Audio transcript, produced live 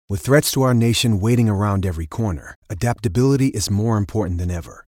With threats to our nation waiting around every corner, adaptability is more important than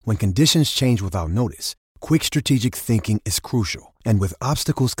ever. When conditions change without notice, quick strategic thinking is crucial. And with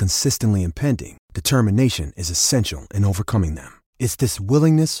obstacles consistently impending, determination is essential in overcoming them. It's this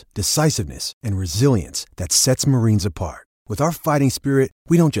willingness, decisiveness, and resilience that sets Marines apart. With our fighting spirit,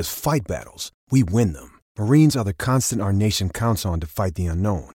 we don't just fight battles, we win them. Marines are the constant our nation counts on to fight the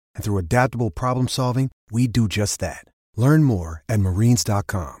unknown. And through adaptable problem solving, we do just that. Learn more at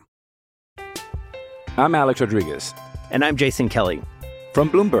marines.com. I'm Alex Rodriguez. And I'm Jason Kelly. From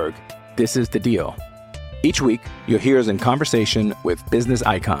Bloomberg, this is The Deal. Each week, you'll hear us in conversation with business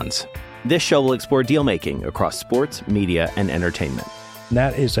icons. This show will explore deal-making across sports, media, and entertainment.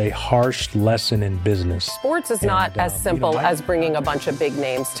 That is a harsh lesson in business. Sports is not as simple as bringing a bunch of big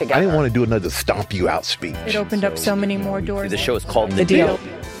names together. I didn't want to do another stomp you out speech. It opened up so many more doors. The show is called The Deal.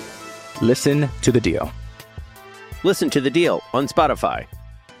 Listen to The Deal. Listen to The Deal on Spotify.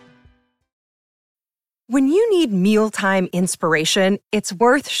 When you need mealtime inspiration, it's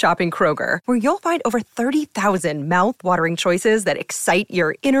worth shopping Kroger, where you'll find over 30,000 mouth-watering choices that excite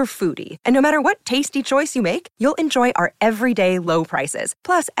your inner foodie. And no matter what tasty choice you make, you'll enjoy our everyday low prices,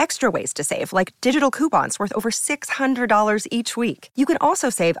 plus extra ways to save, like digital coupons worth over $600 each week. You can also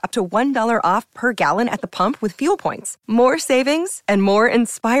save up to $1 off per gallon at the pump with fuel points. More savings and more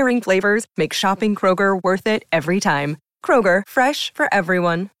inspiring flavors make shopping Kroger worth it every time. Kroger, fresh for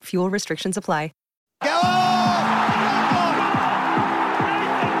everyone. Fuel restrictions apply. Go on!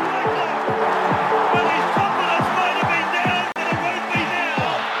 Well, his confidence might have been down, but it won't be now.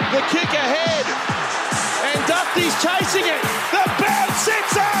 The kick ahead, and Duffy's chasing it. The bounce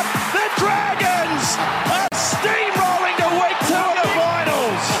sits up. The Dragons are steamrolling to week 2 of the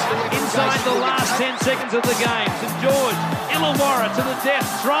finals. Inside the last 10 seconds of the game, St George, Illawarra to the death,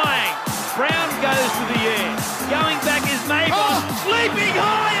 trying. Brown goes to the air. Going back is Mabel, Leaping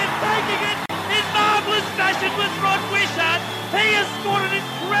high and taking it. Marvellous fashion with Rod Wishart. He has scored an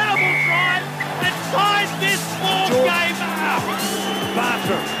incredible try and ties this ball game up.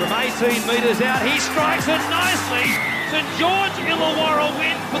 Bartram from 18 metres out. He strikes it nicely. St George Illawarra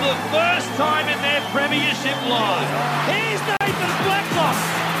win for the first time in their premiership line. Here's Nathan Blacklock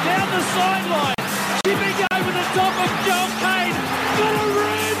down the sideline. Chipping over the top of Joel Kane. Got a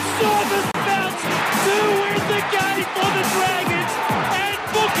room service bounce to win the game for the Dragons and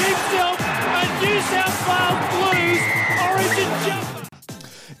book himself New South Wales Blues origin jumper.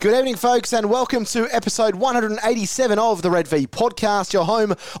 Good evening, folks, and welcome to episode 187 of the Red V podcast, your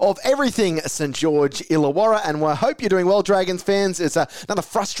home of everything St George Illawarra, and we hope you're doing well, Dragons fans. It's another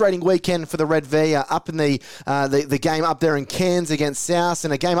frustrating weekend for the Red V, up in the game up there in Cairns against South,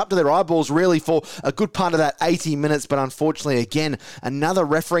 and a game up to their eyeballs really for a good part of that 80 minutes, but unfortunately, again, another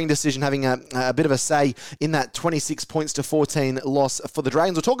refereeing decision having a bit of a say in that 26 points to 14 loss for the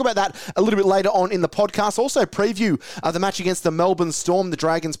Dragons. We'll talk about that a little bit later on in the podcast. Also preview the match against the Melbourne Storm. The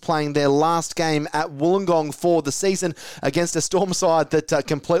Dragons playing their last game at Wollongong for the season against a Storm side that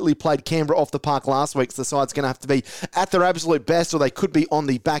completely played Canberra off the park last week. So the side's going to have to be at their absolute best, or they could be on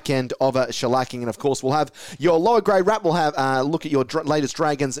the back end of a shellacking. And of course, we'll have your lower grade wrap. We'll have a look at your latest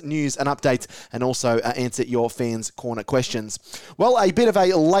Dragons news and updates, and also answer your fans' corner questions. Well, a bit of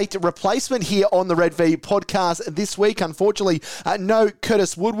a late replacement here on the Red V podcast this week. Unfortunately, no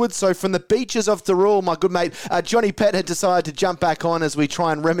Curtis Woodward. So from the beaches of Thirroul, my good mate Johnny Pett had decided to jump back on as we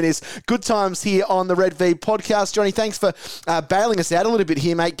try and reminisce good times here on the Red V podcast. Johnny, thanks for bailing us out a little bit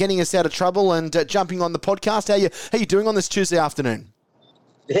here, mate, getting us out of trouble and jumping on the podcast. How you doing on this Tuesday afternoon?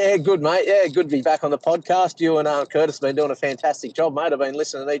 Yeah, good, mate. Yeah, good to be back on the podcast. You and Curtis have been doing a fantastic job, mate. I've been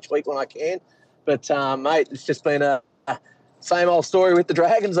listening each week when I can. But, mate, it's just been a same old story with the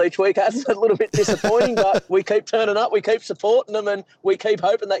Dragons each week. It's a little bit disappointing, but we keep turning up, we keep supporting them, and we keep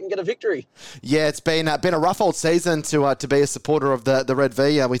hoping they can get a victory. Yeah, it's been a rough old season to be a supporter of the Red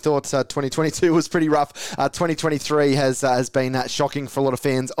V. We thought 2022 was pretty rough. 2023 has been shocking for a lot of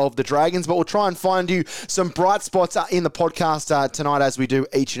fans of the Dragons, but we'll try and find you some bright spots in the podcast tonight, as we do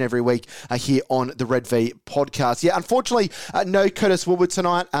each and every week here on the Red V podcast. Yeah, unfortunately, no Curtis Woodward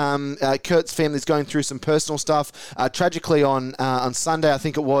tonight. Kurt's family's going through some personal stuff. Tragically, on Sunday, I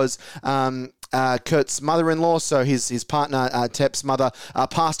think it was, Kurt's mother-in-law, so his partner, Tep's mother,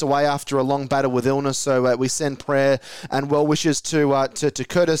 passed away after a long battle with illness. So we send prayer and well wishes to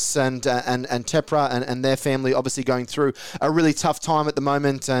Curtis and Tepra and their family, obviously going through a really tough time at the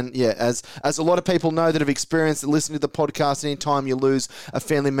moment. And yeah, as a lot of people know that have experienced it, listening to the podcast, anytime you lose a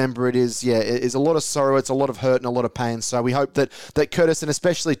family member, it is a lot of sorrow, it's a lot of hurt and a lot of pain. So we hope that Curtis, and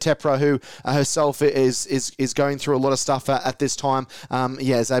especially Tepra, who herself is going through a lot of stuff at this time,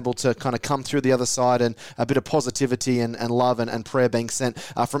 is able to kind of come through of the other side, and a bit of positivity and love and prayer being sent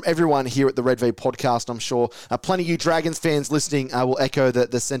from everyone here at the Red V podcast. I'm sure plenty of you Dragons fans listening will echo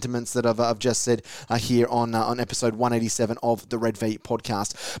the sentiments that I've just said here on episode 187 of the Red V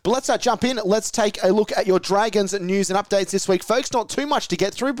podcast. But let's jump in. Let's take a look at your Dragons news and updates this week, folks. Not too much to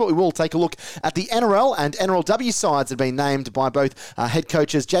get through, but we will take a look at the NRL and NRLW sides that have been named by both head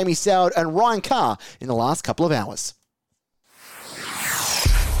coaches Jamie Soward and Ryan Carr in the last couple of hours.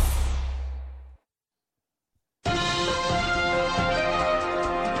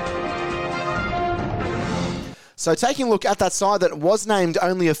 So taking a look at that side that was named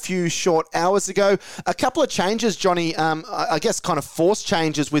only a few short hours ago, a couple of changes, Johnny, I guess kind of forced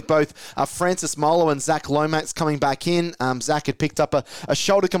changes with both Francis Molo and Zach Lomax coming back in. Zach had picked up a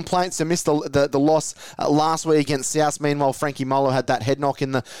shoulder complaint, so missed the loss last week against South. Meanwhile, Frankie Molo had that head knock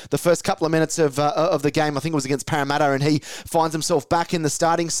in the first couple of minutes of the game. I think it was against Parramatta, and he finds himself back in the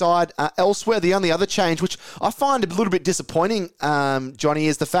starting side. Elsewhere, the only other change, which I find a little bit disappointing, Johnny,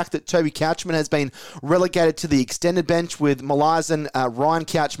 is the fact that Toby Couchman has been relegated to the extended bench with Malazan, Ryan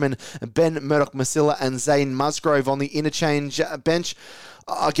Couchman, Ben Murdoch-Masila and Zane Musgrove on the interchange bench.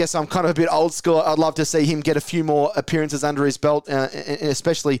 I guess I'm kind of a bit old school. I'd love to see him get a few more appearances under his belt,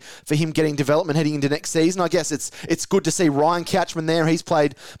 especially for him getting development heading into next season. I guess it's good to see Ryan Couchman there. He's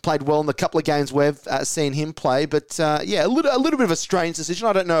played well in the couple of games we've seen him play. But a little bit of a strange decision.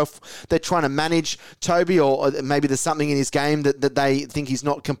 I don't know if they're trying to manage Toby, or maybe there's something in his game that they think he's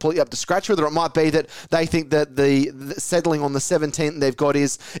not completely up to scratch with, or it might be that they think that the settling on the 17th they've got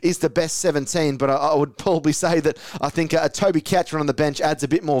is the best 17. But I would probably say that I think a Toby Couchman on the bench adds a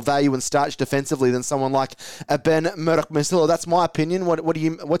bit more value and starch defensively than someone like Ben Murdoch-Masila. That's my opinion.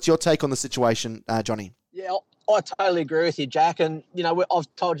 What's your take on the situation, Johnny? Yeah, I totally agree with you, Jack. And,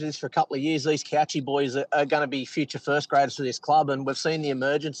 I've told you this for a couple of years. These Couchy boys are going to be future first graders for this club, and we've seen the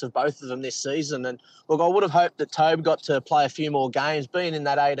emergence of both of them this season. And, look, I would have hoped that Tobe got to play a few more games. Being in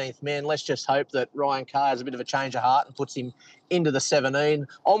that 18th man, let's just hope that Ryan Carr has a bit of a change of heart and puts him into the 17.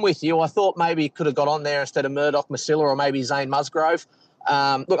 I'm with you. I thought maybe he could have got on there instead of Murdoch-Masila or maybe Zane Musgrove.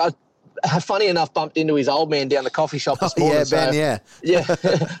 Look, I funny enough bumped into his old man down the coffee shop this morning. Yeah, Ben, yeah.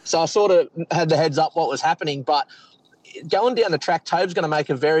 So I sort of had the heads up what was happening. But going down the track, Tobe's going to make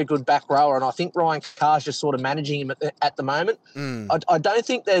a very good back rower, and I think Ryan Carr's just sort of managing him at the moment. I don't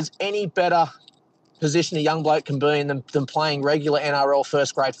think there's any better position a young bloke can be in than playing regular NRL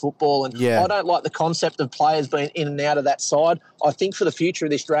first-grade football. And I don't like the concept of players being in and out of that side. I think for the future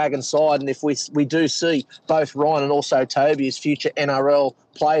of this Dragon side, and if we do see both Ryan and also Toby as future NRL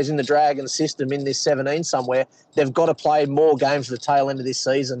players in the Dragon system in this 17 somewhere, they've got to play more games at the tail end of this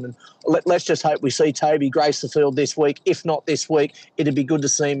season. And let's just hope we see Toby grace the field this week. If not this week, it'd be good to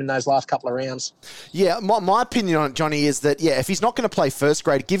see him in those last couple of rounds. Yeah, my opinion on it, Johnny, is that, if he's not going to play first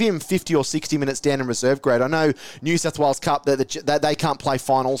grade, give him 50 or 60 minutes down in reserve grade. I know New South Wales Cup, that they can't play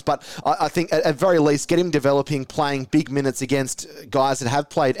finals, but I think at very least get him developing, playing big minutes against guys that have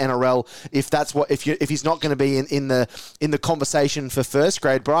played NRL. If he's not going to be in the conversation for first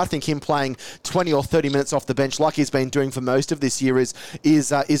grade, but I think him playing 20 or 30 minutes off the bench like he's been doing for most of this year is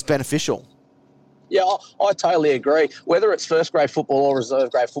beneficial. Yeah, I totally agree. Whether it's first grade football or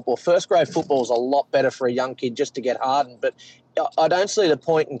reserve grade football, first grade football is a lot better for a young kid just to get hardened. But I don't see the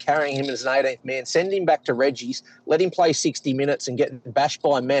point in carrying him as an 18th man. Send him back to Reggie's, let him play 60 minutes and get bashed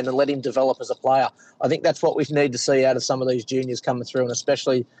by men and let him develop as a player. I think that's what we need to see out of some of these juniors coming through, and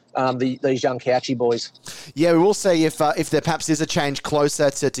especially these young Couchy boys. Yeah, we will see if there perhaps is a change closer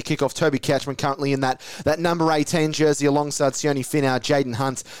to kick off. Toby Couchman currently in that number 18 jersey alongside Sione Finau, Jaden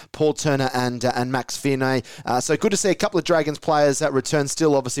Hunt, Paul Turner and Max Finney. So good to see a couple of Dragons players return,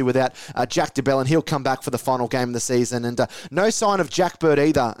 still obviously without Jack DeBell, and he'll come back for the final game of the season. And no sign of Jack Bird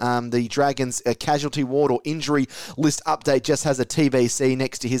either. The Dragons casualty ward or injury list update just has a TBC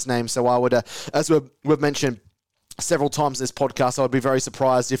next to his name. So I would, as we've mentioned several times in this podcast, I would be very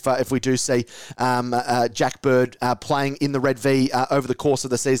surprised if we do see Jack Bird playing in the Red V over the course of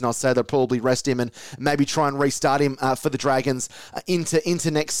the season. I'd say they'll probably rest him and maybe try and restart him for the Dragons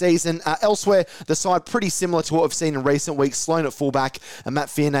into next season. Elsewhere, the side pretty similar to what we've seen in recent weeks. Sloan at fullback, Matt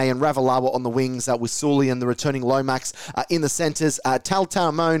Fierney and Ravalawa on the wings, with Sully and the returning Lomax in the centres. Tal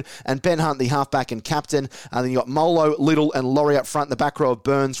Taramone and Ben Hunt, the halfback and captain. Then you got Molo, Little and Laurie up front. The back row of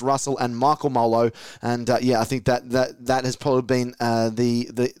Burns, Russell and Michael Molo. And I think that has probably been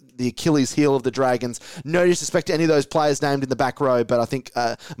the the Achilles heel of the Dragons. No disrespect to any of those players named in the back row, but I think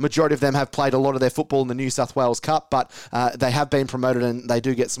majority of them have played a lot of their football in the New South Wales Cup, but they have been promoted and they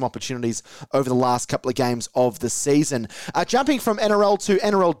do get some opportunities over the last couple of games of the season. Jumping from NRL to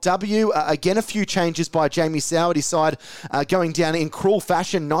NRLW, again a few changes by Jamie Sowardy's side, going down in cruel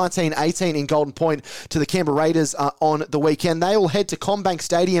fashion, 19-18 in Golden Point to the Canberra Raiders on the weekend. They will head to CommBank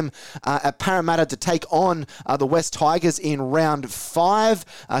Stadium at Parramatta to take on the West Tigers in round 5.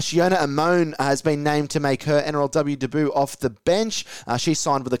 Shiona Amone has been named to make her NRLW debut off the bench. She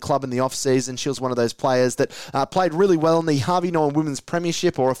signed with the club in the off-season. She was one of those players that played really well in the Harvey Norman Women's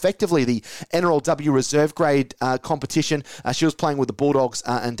Premiership, or effectively the NRLW reserve grade competition. She was playing with the Bulldogs,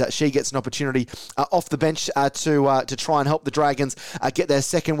 and she gets an opportunity off the bench to try and help the Dragons get their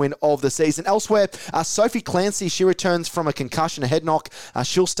second win of the season. Elsewhere, Sophie Clancy, she returns from a concussion, a head knock.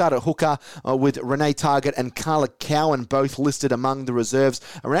 She'll start at hooker with Renee Target and Carla Cowan both listed among the reserves.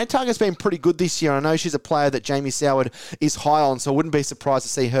 Renee Target's been pretty good this year. I know she's a player that Jamie Soward is high on, so I wouldn't be surprised to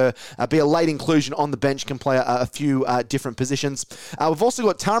see her be a late inclusion on the bench, can play a few different positions. We've also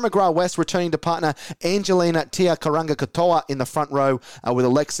got Tara McGrath-West returning to partner Angelina Tia Karanga-Katoa in the front row, with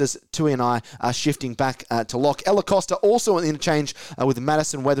Alexis Tuianai shifting back to lock. Ella Costa also an interchange with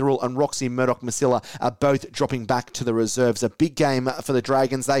Madison Wetherill and Roxy Murdoch-Masilla both dropping back to the reserves. A big game for the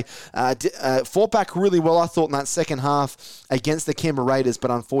Dragons. They fought back really well, I thought, in that second half against the Canberra Raiders,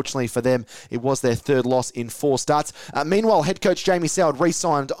 but unfortunately for them, it was their third loss in 4 starts. Meanwhile, head coach Jamie Soward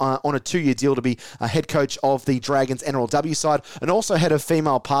re-signed on a 2-year deal to be head coach of the Dragons NRLW side, and also head of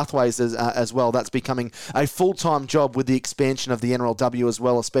female pathways as well. That's becoming a full-time job with the expansion of the NRLW as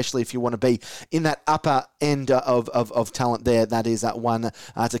well, especially if you want to be in that upper end of talent there. That is one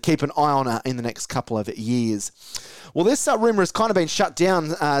to keep an eye on in the next couple of years. Well, this rumour has kind of been shut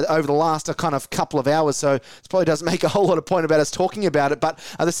down over the last kind of couple of hours, so it probably doesn't make a whole lot of point about us talking about it, but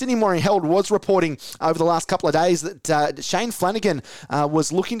the Sydney Morning Herald was reporting over the last couple of days that Shane Flanagan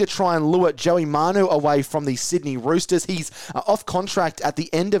was looking to try and lure Joey Manu away from the Sydney Roosters. He's off contract at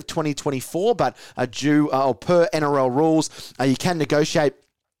the end of 2024, but per NRL rules, you can negotiate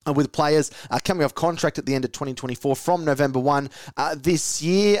with players coming off contract at the end of 2024 from November 1 this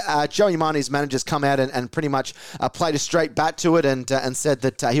year. Joey Manu's managers come out and pretty much played a straight bat to it and said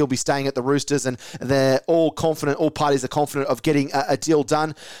that he'll be staying at the Roosters, and they're all confident, all parties are confident of getting a deal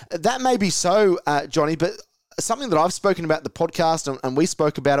done. That may be so, Johnny, but something that I've spoken about in the podcast, and we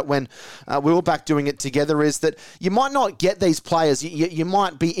spoke about it when we were back doing it together, is that you might not get these players. You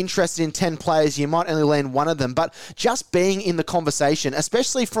might be interested in 10 players. You might only land one of them. But just being in the conversation,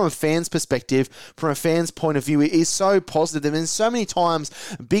 especially from a fan's perspective, from a fan's point of view, is so positive. And so many times,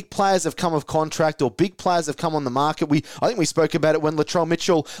 big players have come off contract or big players have come on the market. I think we spoke about it when Latrell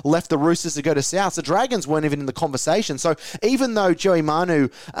Mitchell left the Roosters to go to South. The Dragons weren't even in the conversation. So even though Joey Manu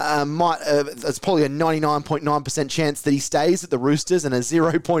it's probably a 99.9% chance that he stays at the Roosters and a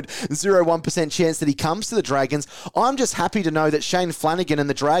 0.01% chance that he comes to the Dragons, I'm just happy to know that Shane Flanagan and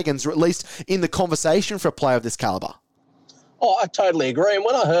the Dragons are at least in the conversation for a player of this calibre. Oh, I totally agree. And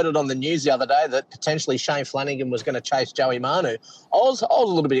when I heard it on the news the other day that potentially Shane Flanagan was going to chase Joey Manu, I was a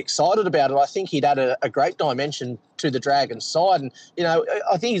little bit excited about it. I think he'd add a great dimension to the Dragons side. And, you know,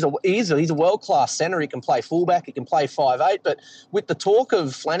 I think he's a world-class centre. He can play fullback. He can play 5'8". But with the talk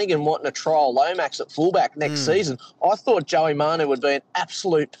of Flanagan wanting to trial Lomax at fullback next season, I thought Joey Manu would be an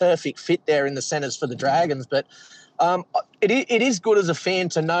absolute perfect fit there in the centres for the Dragons. But it is good as a fan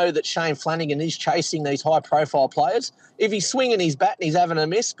to know that Shane Flanagan is chasing these high-profile players. If he's swinging his bat and he's having a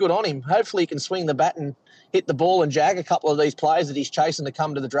miss, good on him. Hopefully he can swing the bat and hit the ball and jag a couple of these players that he's chasing to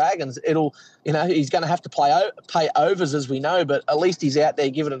come to the Dragons. He's going to have to pay overs, as we know, but at least he's out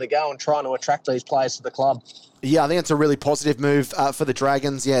there giving it a go and trying to attract these players to the club. Yeah, I think it's a really positive move for the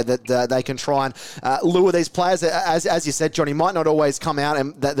Dragons, that they can try and lure these players. As you said, Johnny, might not always come out,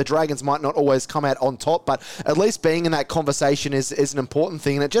 and the Dragons might not always come out on top, but at least being in that conversation is an important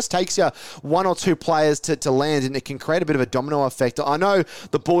thing, and it just takes you one or two players to land, and it can create a bit of a domino effect. I know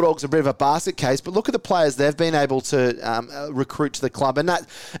the Bulldogs are a bit of a basket case, but look at the players they've been able to recruit to the club, and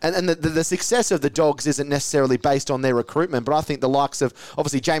the success of the Dogs isn't necessarily based on their recruitment, but I think the likes of,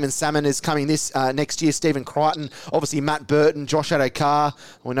 obviously, Jamin Salmon is coming this next year, Stephen Crichton, obviously Matt Burton, Josh Adokar.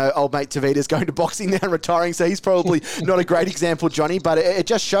 We know old mate Tavita's going to boxing now and retiring, so he's probably not a great example, Johnny, but it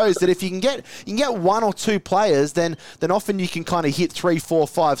just shows that if you can get one or two players, then often you can kind of hit 3, 4,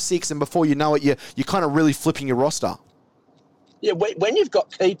 5, 6, and before you know it, you're kind of really flipping your roster. Yeah, when you've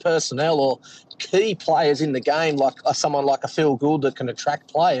got key personnel or key players in the game, like someone like a Phil Gould that can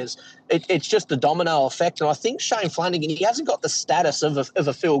attract players, it's just a domino effect. And I think Shane Flanagan, he hasn't got the status of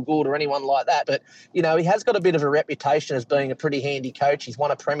a Phil Gould or anyone like that, but, he has got a bit of a reputation as being a pretty handy coach. He's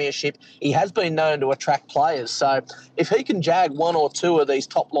won a premiership. He has been known to attract players. So if he can jag one or two of these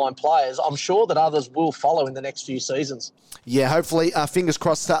top-line players, I'm sure that others will follow in the next few seasons. Yeah, hopefully, fingers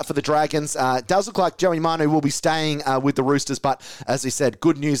crossed for the Dragons. It does look like Joey Manu will be staying with the Roosters, but as we said,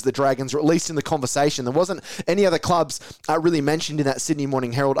 good news, the Dragons are at least in the conversation. There wasn't any other clubs really mentioned in that Sydney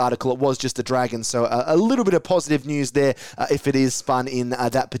Morning Herald article. It was just the Dragons, so a little bit of positive news there if it is spun in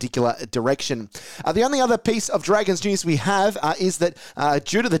that particular direction. The only other piece of Dragons news we have is that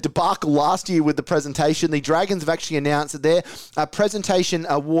due to the debacle last year with the presentation, the Dragons have actually announced that their presentation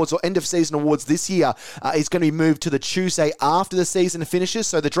awards or end-of-season awards this year is going to be moved to the Tuesday after the season finishes.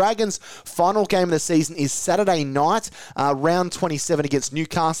 So the Dragons' final game of the season is Saturday night, round 27 against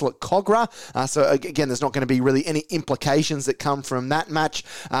Newcastle at Cogra. So again, there's not going to be really any implications that come from that match.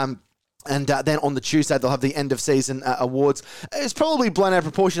 And then on the Tuesday, they'll have the end of season awards. It's probably blown out of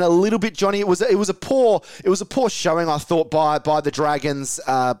proportion a little bit, Johnny. It was a poor showing, I thought, by the Dragons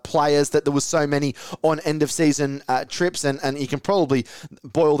players, that there was so many on end of season trips, and you can probably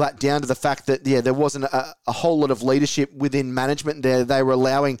boil that down to the fact that there wasn't a whole lot of leadership within management there. They were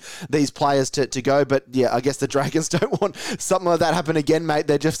allowing these players to go, but I guess the Dragons don't want something like that happen again, mate.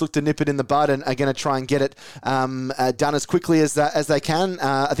 They just look to nip it in the bud and are going to try and get it done as quickly as they can.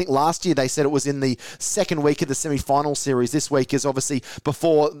 I think last year they said it was in the second week of the semi-final series. This week is obviously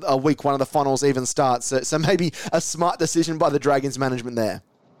before week one of the finals even starts. So maybe a smart decision by the Dragons management there.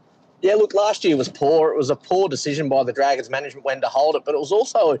 Yeah, look, last year was poor. It was a poor decision by the Dragons management when to hold it, but it was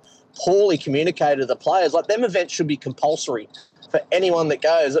also poorly communicated to the players. Like, them events should be compulsory for anyone that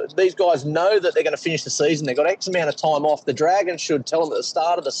goes. These guys know that they're going to finish the season. They've got X amount of time off. The Dragons should tell them at the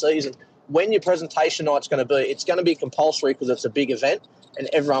start of the season when your presentation night's going to be. It's going to be compulsory because it's a big event and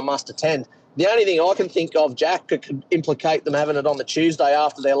everyone must attend. The only thing I can think of, Jack, that could implicate them having it on the Tuesday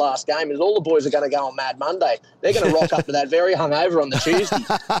after their last game is all the boys are going to go on Mad Monday. They're going to rock up to that very hungover on the Tuesday.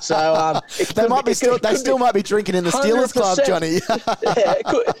 So they still might be drinking in the Steelers 100%. Club, Johnny.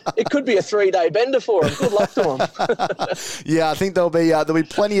 It could be a 3-day bender for them. Good luck to them. Yeah, I think there'll be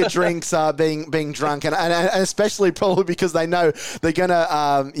plenty of drinks being drunk, and especially probably because they know they're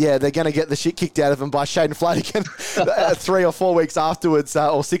gonna get the shit kicked out of them by Shane Flanagan 3 or 4 weeks afterwards,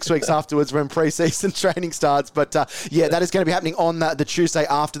 or 6 weeks afterwards, when pre-season training starts. But that is going to be happening on the Tuesday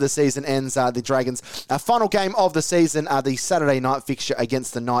after the season ends. The Dragons' final game of the season, the Saturday night fixture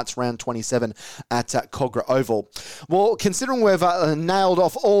against the Knights, round 27 at Cogra Oval. Well, considering we've nailed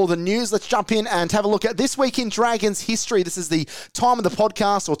off all the news, let's jump in and have a look at this week in Dragons history. This is the time of the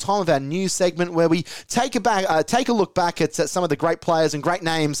podcast, or time of our news segment, where we take a look back at some of the great players and great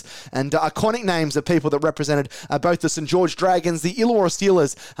names and iconic names of people that represented both the St. George Dragons, the Illawarra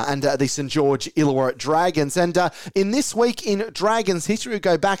Steelers, and the St. George Illawarra Dragons. And in this week in Dragons history, we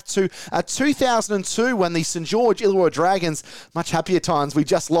go back to 2002, when the St. George Illawarra Dragons, much happier times, we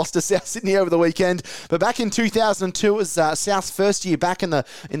just lost to South Sydney over the weekend. But back in 2002, it was South's first year back in the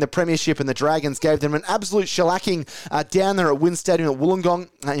premiership, and the Dragons gave them an absolute shellacking down there at Wynn Stadium at Wollongong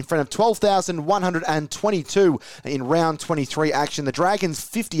in front of 12,122 in round 23 action. The Dragons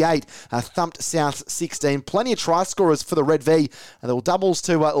 58 thumped South 16. Plenty of try scorers for the Red V. There were doubles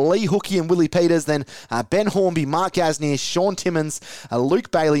to Lee Hookey and Willie Peters, then Ben Hornby, Mark Gasnier, Sean Timmins, Luke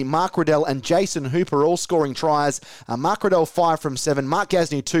Bailey, Mark Riddell and Jason Hooper all scoring tries. Mark Riddell 5 from 7, Mark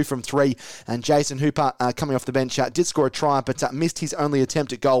Gasnier 2 from 3, and Jason Hooper coming off the bench did score a try, but missed his only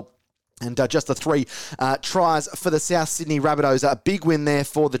attempt at goal. And just the 3 tries for the South Sydney Rabbitohs. A big win there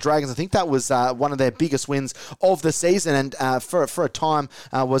for the Dragons. I think that was one of their biggest wins of the season, and for a time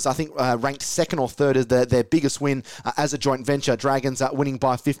was, I think, ranked second or third as their biggest win as a joint venture. Dragons winning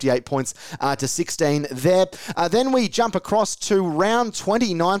by 58 points to 16 there. Then we jump across to round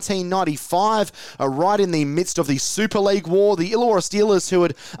 20, 1995, right in the midst of the Super League war. The Illawarra Steelers, who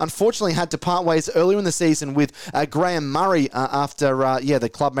had unfortunately had to part ways earlier in the season with Graham Murray after the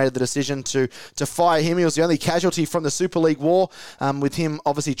club made the decision to fire him. He was the only casualty from the Super League war, with him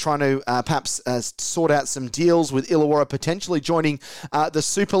obviously trying to perhaps sort out some deals with Illawarra potentially joining the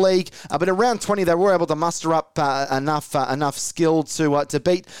Super League. But in round 20, they were able to muster up enough skill to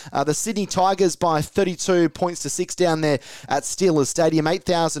beat the Sydney Tigers by 32 points to 6 down there at Steelers Stadium,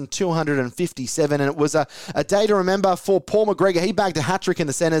 8,257. And it was a day to remember for Paul McGregor. He bagged a hat-trick in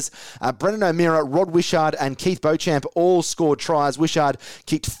the centres. Brendan O'Meara, Rod Wishart and Keith Beauchamp all scored tries. Wishart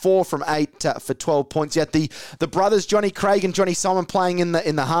kicked 4 from from 8 for 12 points. Yet the brothers Johnny Craig and Johnny Simon playing in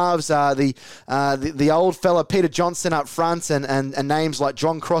the halves. The old fella Peter Johnson up front, and names like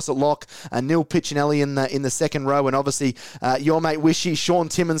John Cross at lock, Neil Piccinelli in the second row, and obviously your mate Wishy, Sean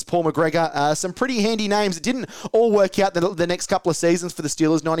Timmins, Paul McGregor. Some pretty handy names. It didn't all work out the next couple of seasons for the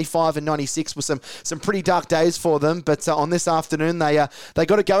Steelers. 95 and 96 were some pretty dark days for them, but on this afternoon they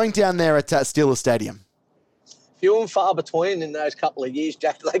got it going down there at Steelers Stadium. Few and far between in those couple of years,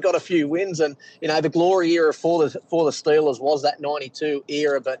 Jack. They got a few wins, and the glory era for the Steelers was that 92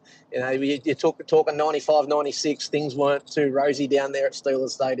 era. But you're talking 95, 96. Things weren't too rosy down there at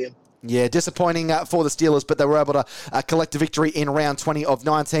Steelers Stadium. Yeah, disappointing for the Steelers, but they were able to collect a victory in round 20 of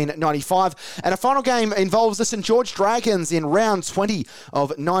 1995. And a final game involves the St. George Dragons in round 20 of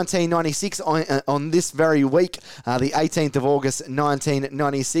 1996 on this very week, the 18th of August,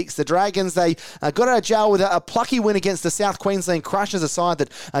 1996. The Dragons, they got out of jail with a plucky win against the South Queensland Crushers, a side that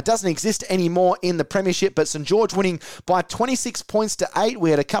doesn't exist anymore in the Premiership, but St. George winning by 26 points to 8.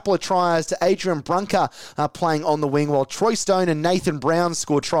 We had a couple of tries to Adrian Brunker playing on the wing, while Troy Stone and Nathan Brown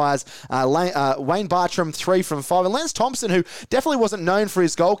scored tries. Wayne Bartram 3 from 5, and Lance Thompson, who definitely wasn't known for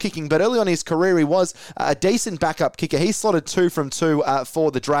his goal kicking, but early on in his career he was a decent backup kicker. He slotted 2 from 2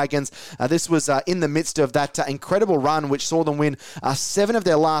 for the Dragons. This was in the midst of that incredible run which saw them win 7 of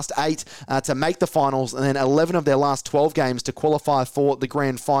their last 8 to make the finals, and then 11 of their last 12 games to qualify for the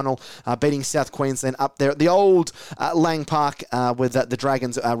grand final, beating South Queensland up there at the old Lang Park, with the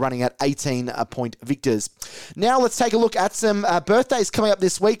Dragons running at 18-point victors. Now let's take a look at some birthdays coming up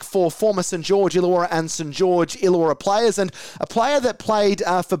this week for former St. George Illawarra and St. George Illawarra players, and a player that played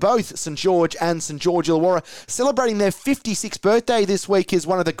for both St. George and St. George Illawarra celebrating their 56th birthday this week is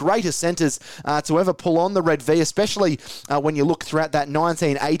one of the greatest centres to ever pull on the Red V, especially when you look throughout that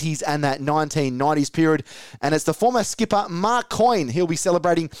 1980s and that 1990s period, and it's the former skipper Mark Coyne. He'll be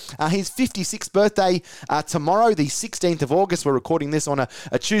celebrating his 56th birthday tomorrow, the 16th of August. We're recording this on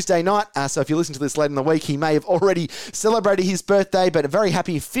a Tuesday night, so if you listen to this late in the week, he may have already celebrated his birthday, but a very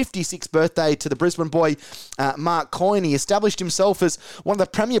happy 56th birthday to the Brisbane boy, Mark Coyne. He established himself as one of the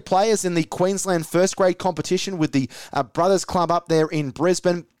premier players in the Queensland first grade competition with the Brothers Club up there in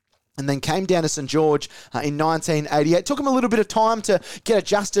Brisbane, and then came down to St. George in 1988. It took him a little bit of time to get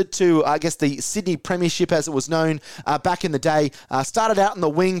adjusted to, the Sydney Premiership as it was known back in the day. Started out in the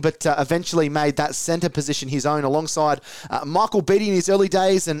wing, but eventually made that centre position his own alongside Michael Beattie in his early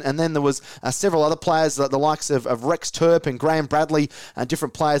days, and then there was several other players, the likes of Rex Turp and Graham Bradley,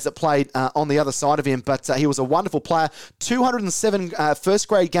 different players that played on the other side of him, but he was a wonderful player. 207 first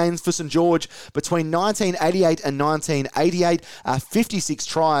grade games for St. George between 1988 and 1988, 56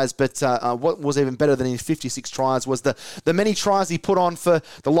 tries, but what was even better than his 56 tries was the many tries he put on for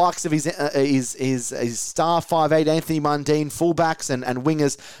the likes of his star 5'8" Anthony Mundine, fullbacks and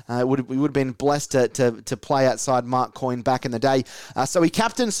wingers. We would have been blessed to play outside Mark Coyne back in the day. So he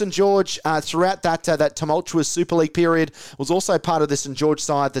captained St. George throughout that tumultuous Super League period, was also part of the St. George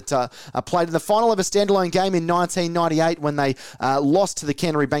side that played in the final of a standalone game in 1998 when they lost to the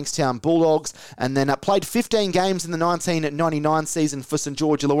Canterbury Bankstown Bulldogs, and then played 15 games in the 1999 season for St.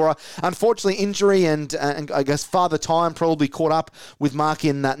 George Illawarra. Unfortunately, injury and I guess father time probably caught up with Mark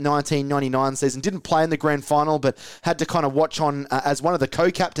in that 1999 season. Didn't play in the grand final, but had to kind of watch on as one of the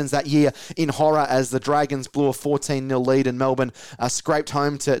co-captains that year in horror as the Dragons blew a 14-0 lead and Melbourne scraped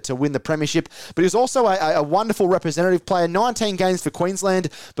home to win the premiership. But he was also a wonderful representative player. 19 games for Queensland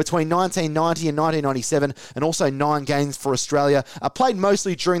between 1990 and 1997, and also 9 games for Australia. Played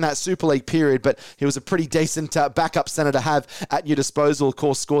mostly during that Super League period, but he was a pretty decent backup centre to have at your disposal. Of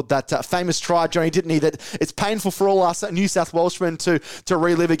course, scored that famous try, Johnny, didn't he, that it's painful for all us New South Welshmen to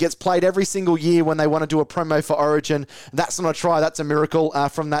relive. It gets played every single year when they want to do a promo for Origin. That's not a try, that's a miracle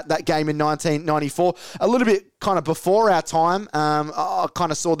from that game in 1994. A little bit kind of before our time, I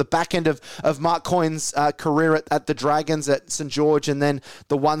kind of saw the back end of Mark Coyne's career at the Dragons at St. George, and then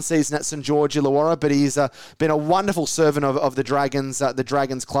the one season at St. George Illawarra, but he's been a wonderful servant of the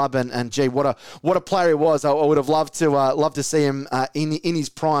Dragons club, and gee, what a player he was. I would have loved to see him in his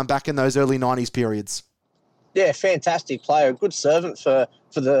prime back in those early 90s periods. Yeah, fantastic player, good servant for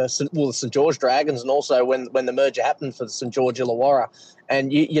the St. George Dragons, and also when the merger happened for the St. George Illawarra.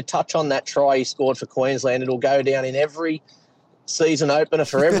 And you touch on that try he scored for Queensland. It'll go down in every season opener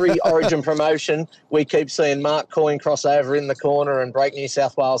for every Origin promotion. We keep seeing Mark Coyne cross over in the corner and break New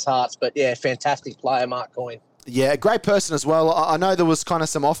South Wales hearts. But yeah, fantastic player, Mark Coyne. Yeah, a great person as well. I know there was kind of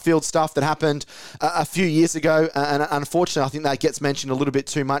some off-field stuff that happened a few years ago, and unfortunately, I think that gets mentioned a little bit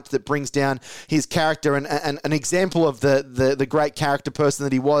too much. That brings down his character. And an example of the great character person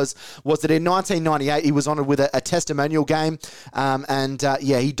that he was that in 1998 he was honoured with a testimonial game,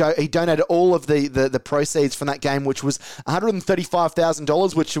 he donated all of the proceeds from that game, which was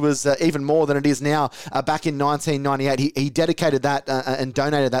 $135,000, which was even more than it is now. Back in 1998, he dedicated that and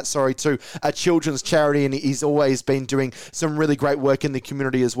donated that, to a children's charity, and he's always been doing some really great work in the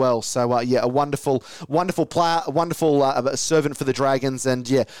community as well. So, a wonderful player, a wonderful servant for the Dragons,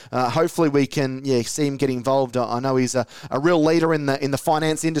 and hopefully we can see him get involved. I know he's a real leader in the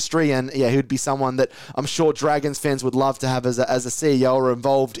finance industry, and he would be someone that I'm sure Dragons fans would love to have as a CEO or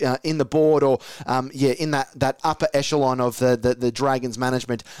involved in the board or in that upper echelon of the Dragons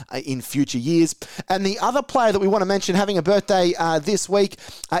management in future years. And the other player that we want to mention having a birthday this week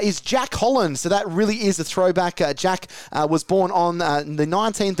is Jack Holland. So that really is a throwback. Jack was born on the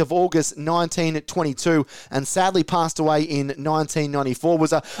 19th of August 1922 and sadly passed away in 1994.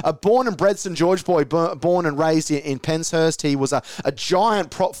 Was a born and bred St George boy, born and raised in Penshurst. He was a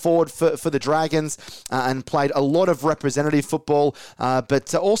giant prop forward for the Dragons and played a lot of representative football,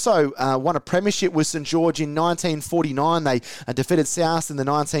 but also won a premiership with St George in 1949. They defeated South in the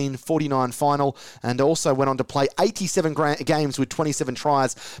 1949 final and also went on to play 87 games with 27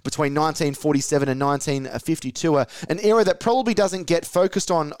 tries between 1947 and 1952, an era that probably doesn't get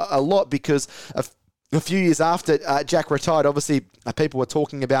focused on a lot because a few years after Jack retired, obviously people were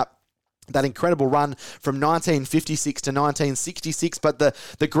talking about that incredible run from 1956 to 1966, but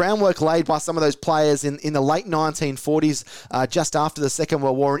the groundwork laid by some of those players in the late 1940s, just after the Second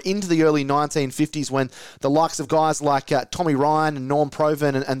World War and into the early 1950s, when the likes of guys like Tommy Ryan and Norm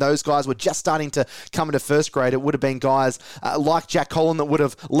Proven and those guys were just starting to come into first grade. It would have been guys like Jack Holland that would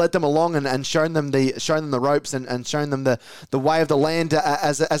have led them along and shown them the ropes and shown them the way of the land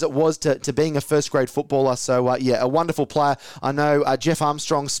as it was to being a first grade footballer. So a wonderful player. I know Jeff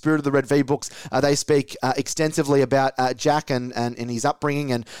Armstrong's Spirit of the Red V books, they speak extensively about Jack and his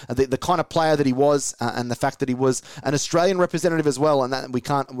upbringing and the kind of player that he was, and the fact that he was an Australian representative as well, and that we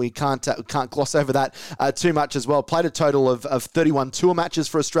can't gloss over that too much as well. Played a total of 31 tour matches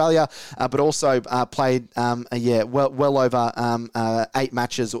for Australia, but also played well over 8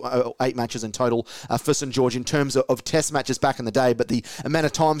 matches in total for St George in terms of test matches back in the day. But the amount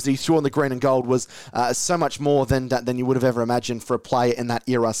of times that he threw on the green and gold was so much more than you would have ever imagined for a player in that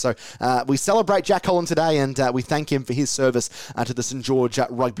era. So we celebrate Jack Holland today, and we thank him for his service to the St George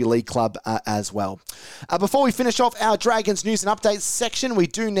Rugby League Club as well. Before we finish off our Dragons news and updates section, we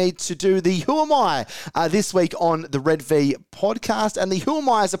do need to do the Who Am I this week on the Red V podcast. And the Who Am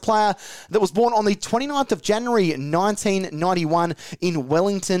I is a player that was born on the 29th of January 1991 in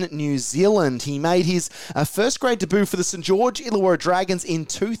Wellington, New Zealand. He made his first grade debut for the St George Illawarra Dragons in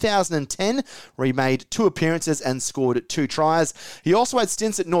 2010, where he made 2 appearances and scored 2 tries. He also had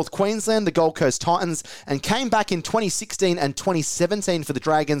stints at North Queensland, the Gold Coast Titans, and came back in 2016 and 2017 for the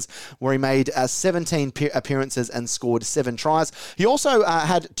Dragons, where he made 17 appearances and scored 7 tries. He also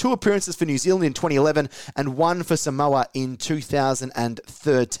had 2 appearances for New Zealand in 2011 and 1 for Samoa in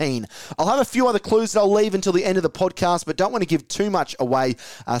 2013. I'll have a few other clues that I'll leave until the end of the podcast, but don't want to give too much away,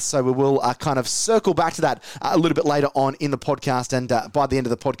 so we will kind of circle back to that a little bit later on in the podcast, and by the end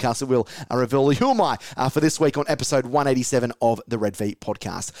of the podcast, it will reveal the Who Am I for this week on episode 187 of the Red V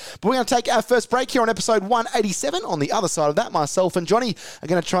podcast. But we're going to take our first break here on episode 187. On the other side of that, myself and Johnny are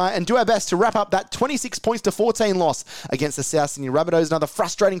going to try and do our best to wrap up that 26 points to 14 loss against the South Sydney Rabbitohs. Another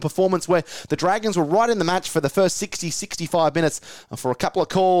frustrating performance where the Dragons were right in the match for the first 60-65 minutes for a couple of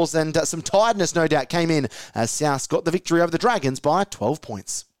calls, and some tiredness no doubt came in as South got the victory over the Dragons by 12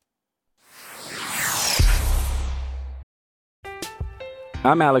 points.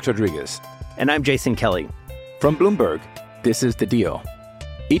 I'm Alex Rodriguez. And I'm Jason Kelly. From Bloomberg, this is The Deal.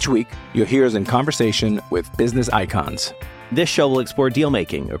 Each week, you'll hear us in conversation with business icons. This show will explore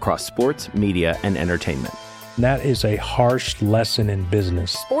deal-making across sports, media, and entertainment. That is a harsh lesson in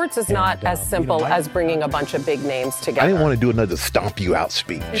business. Sports is not as simple as bringing a bunch of big names together. I didn't want to do another stomp you out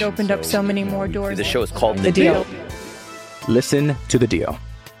speech. It opened up so many more doors. The show is called The Deal. Listen to The Deal.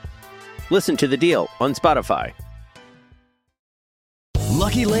 Listen to The Deal on Spotify.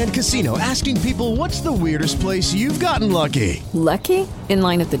 Lucky Land Casino, asking people, what's the weirdest place you've gotten lucky? Lucky? In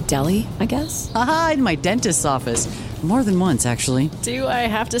line at the deli, I guess? Aha, in my dentist's office. More than once, actually. Do I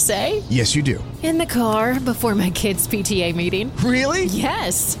have to say? Yes, you do. In the car before my kids' PTA meeting. Really?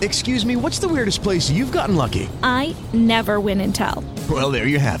 Yes. Excuse me, what's the weirdest place you've gotten lucky? I never win and tell. Well, there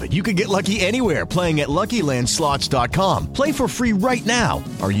you have it. You can get lucky anywhere, playing at LuckyLandSlots.com. Play for free right now.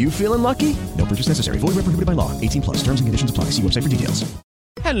 Are you feeling lucky? No purchase necessary. Void where prohibited by law. 18+. Terms and conditions apply. See website for details.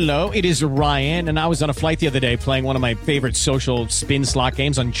 Hello, it is Ryan, and I was on a flight the other day playing one of my favorite social spin slot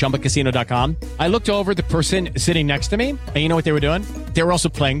games on ChumbaCasino.com. I looked over at the person sitting next to me, and you know what they were doing? They were also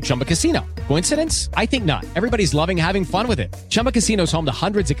playing Chumba Casino. Coincidence? I think not. Everybody's loving having fun with it. Chumba Casino is home to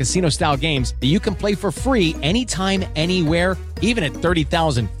hundreds of casino-style games that you can play for free anytime, anywhere, even at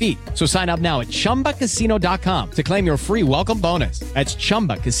 30,000 feet. So sign up now at ChumbaCasino.com to claim your free welcome bonus. That's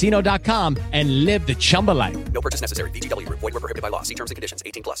ChumbaCasino.com and live the Chumba life. No purchase necessary. VGW. Void where prohibited by law. See terms and conditions.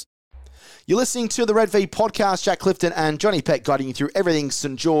 18+. You're listening to the Red V podcast. Jack Clifton and Johnny Peck guiding you through everything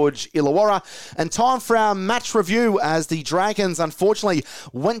St. George Illawarra. And time for our match review as the Dragons unfortunately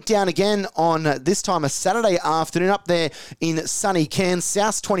went down again on this time a Saturday afternoon up there in sunny Cairns.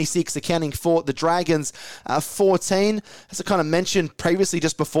 South 26 accounting for the Dragons 14. As I kind of mentioned previously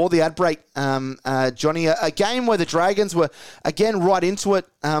just before the ad break, Johnny, a game where the Dragons were again right into it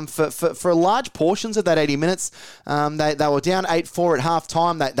for large portions of that 80 minutes. They were down 8-4 at half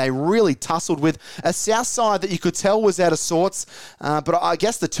time. They really tussled with a South side that you could tell was out of sorts. But I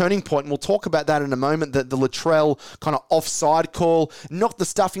guess the turning point, and we'll talk about that in a moment, that the Latrell kind of offside call knocked the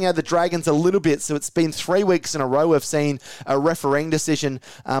stuffing out of the Dragons a little bit. So it's been 3 weeks in a row we've seen a refereeing decision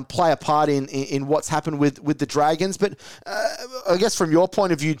play a part in what's happened with the Dragons. But I guess from your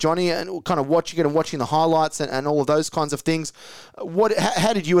point of view, Johnny, and kind of watching it and watching the highlights and all of those kinds of things,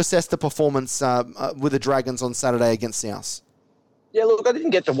 how did you assess the performance with the Dragons on Saturday against South? Yeah, look, I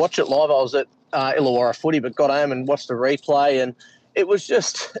didn't get to watch it live. I was at Illawarra Footy, but got home and watched the replay, and it was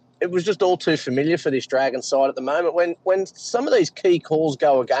just all too familiar for this Dragon side at the moment. When some of these key calls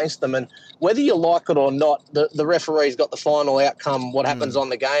go against them, and whether you like it or not, the referee's got the final outcome, what happens on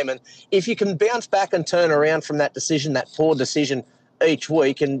the game. And if you can bounce back and turn around from that decision, that poor decision each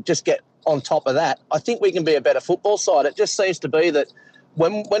week, and just get on top of that, I think we can be a better football side. It just seems to be that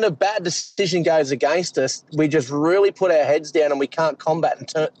when a bad decision goes against us, we just really put our heads down and we can't combat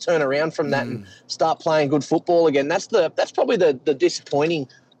and turn around from that and start playing good football again. That's probably the disappointing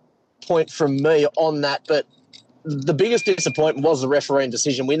point from me on that. But the biggest disappointment was the refereeing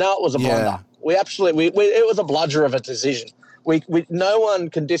decision. We know it was a blunder. It was a bludger of a decision. No one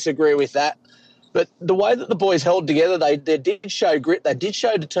can disagree with that. But the way that the boys held together, they did show grit. They did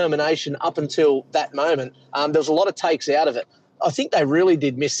show determination up until that moment. There was a lot of takes out of it. I think they really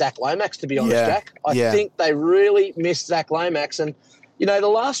did miss Zach Lomax, to be honest, Jack. I think they really missed Zach Lomax. And, you know, the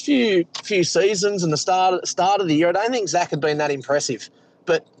last few seasons and the start of the year, I don't think Zach had been that impressive.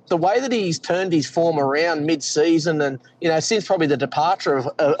 But the way that he's turned his form around mid-season and, you know, since probably the departure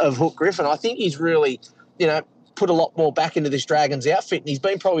of Hook Griffin, I think he's really, you know, put a lot more back into this Dragons outfit. And he's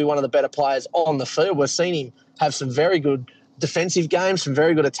been probably one of the better players on the field. We've seen him have some very good defensive games, some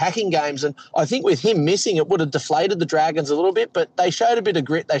very good attacking games, and I think with him missing, it would have deflated the Dragons a little bit, but they showed a bit of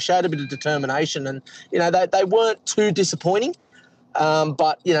grit, they showed a bit of determination, and, you know, they weren't too disappointing,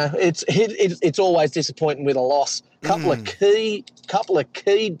 but, you know, it's always disappointing with a loss. Couple of key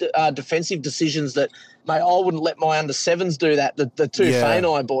defensive decisions that, mate, I wouldn't let my under-7s do that, the two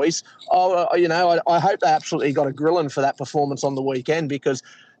Fainai boys. You know, I hope they absolutely got a grilling for that performance on the weekend, because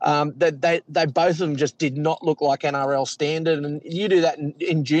they both of them just did not look like NRL standard. And you do that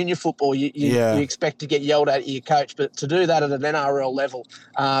in junior football, you expect to get yelled at your coach, but to do that at an NRL level,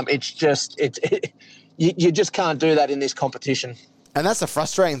 you just can't do that in this competition. And that's a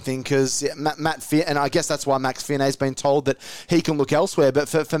frustrating thing because and I guess that's why Max Finney's been told that he can look elsewhere. But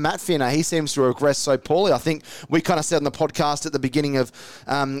for Matt Finney, he seems to regress so poorly. I think we kind of said on the podcast at the beginning of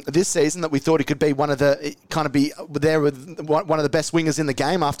this season that we thought he could be one of the best wingers in the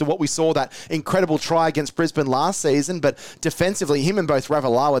game after what we saw, that incredible try against Brisbane last season. But defensively, him and both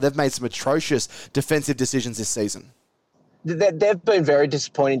Ravalawa, they've made some atrocious defensive decisions this season. They've been very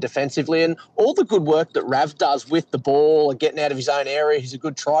disappointing defensively, and all the good work that Rav does with the ball and getting out of his own area, he's a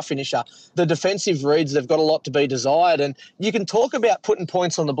good try finisher. The defensive reads, they've got a lot to be desired, and you can talk about putting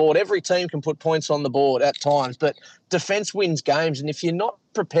points on the board. Every team can put points on the board at times, but defence wins games, and if you're not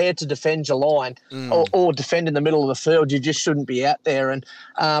prepared to defend your line or defend in the middle of the field, you just shouldn't be out there. And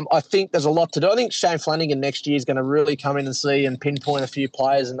I think there's a lot to do. I think Shane Flanagan next year is going to really come in and see and pinpoint a few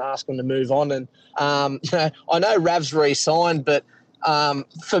players and ask them to move on. And you know, I know Rav's re-signed, but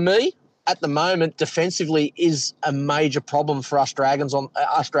for me, at the moment, defensively is a major problem for us Dragon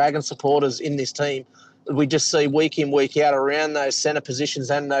supporters in this team. We just see week in, week out around those centre positions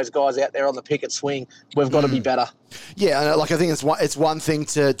and those guys out there on the picket swing. We've got to be better. Yeah, like I think it's one thing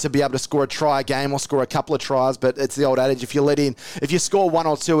to be able to score a try a game or score a couple of tries, but it's the old adage, if you score one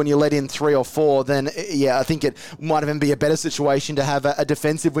or two and you let in three or four, then yeah, I think it might even be a better situation to have a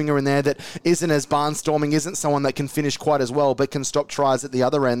defensive winger in there that isn't as barnstorming, isn't someone that can finish quite as well, but can stop tries at the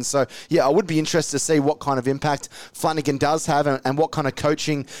other end. So yeah, I would be interested to see what kind of impact Flanagan does have and what kind of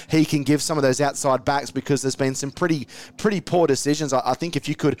coaching he can give some of those outside backs, because there's been some pretty poor decisions. I think if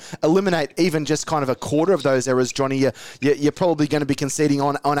you could eliminate even just kind of a quarter of those errors, Johnny, you're probably going to be conceding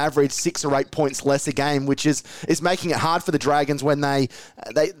on average 6 or 8 points less a game, which is making it hard for the Dragons when they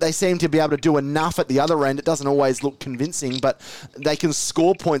seem to be able to do enough at the other end. It doesn't always look convincing, but they can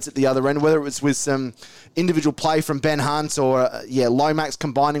score points at the other end, whether it's with some individual play from Ben Hunt or Lomax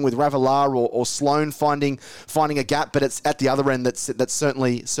combining with Ravelar or Sloan finding a gap, but it's at the other end that's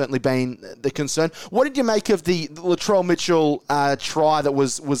certainly been the concern. What did you make of the Latrell Mitchell try that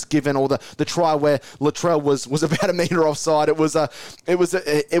was given, or the try where Latrell was about a metre offside? It was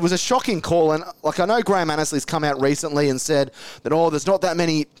a shocking call, and like I know Graham Annesley's come out recently and said that there's not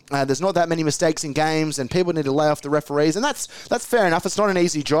that many mistakes in games and people need to lay off the referees, and that's fair enough. It's not an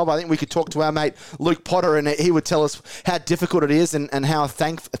easy job. I think we could talk to our mate Luke Potter and he would tell us how difficult it is and how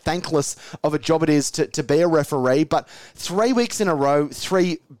thankless of a job it is to be a referee. But 3 weeks in a row,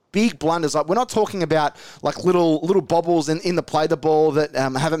 3 big blunders. Like, we're not talking about like little bobbles in the play the ball that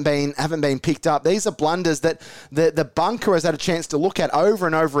haven't been picked up. These are blunders that the bunker has had a chance to look at over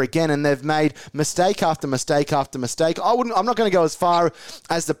and over again, and they've made mistake after mistake after mistake. I'm not going to go as far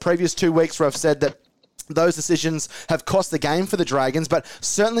as the previous 2 weeks where I've said that those decisions have cost the game for the Dragons, but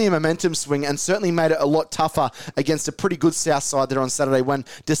certainly a momentum swing and certainly made it a lot tougher against a pretty good South side there on Saturday when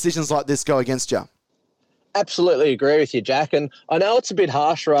decisions like this go against you. Absolutely agree with you, Jack. And I know it's a bit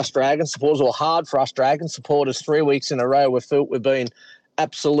harsh for us Dragon supporters, or hard for us Dragon supporters. 3 weeks in a row we've been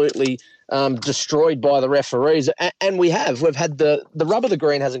absolutely destroyed by the referees. And we've had the rub of the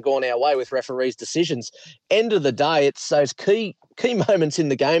green hasn't gone our way with referees' decisions. End of the day, it's those key moments in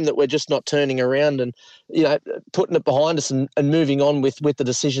the game that we're just not turning around and, putting it behind us and moving on with the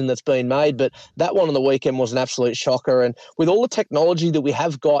decision that's been made. But that one on the weekend was an absolute shocker. And with all the technology that we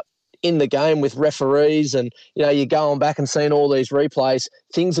have got in the game with referees and, you're going back and seeing all these replays,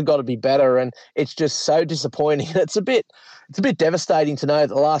 things have got to be better. And it's just so disappointing. It's a bit devastating to know that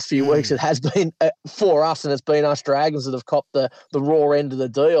the last few weeks it has been for us, and it's been us Dragons that have copped the raw end of the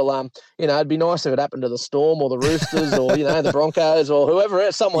deal. It'd be nice if it happened to the Storm or the Roosters or, the Broncos or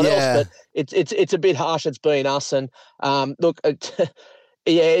whoever, someone else, but it's a bit harsh. It's been us. And look,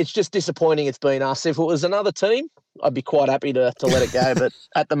 it's just disappointing it's been us. If it was another team, I'd be quite happy to let it go. But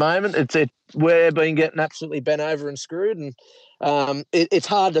at the moment, we're being getting absolutely bent over and screwed. And it's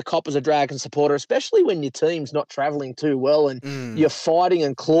hard to cop as a Dragon supporter, especially when your team's not travelling too well and you're fighting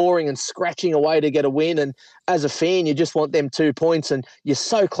and clawing and scratching away to get a win. And as a fan, you just want them 2 points, and you're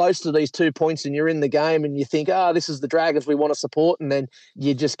so close to these 2 points and you're in the game and you think, this is the Dragons we want to support. And then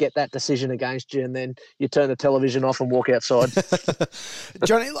you just get that decision against you, and then you turn the television off and walk outside.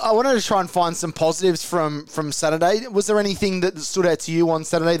 Johnny, I wanted to try and find some positives from Saturday. Was there anything that stood out to you on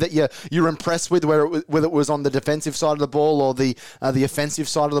Saturday that you're impressed with, whether it was on the defensive side of the ball or the offensive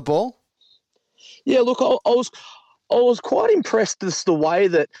side of the ball? Yeah, look, I was quite impressed with the way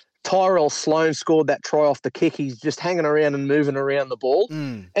that Tyrell Sloan scored that try off the kick. He's just hanging around and moving around the ball.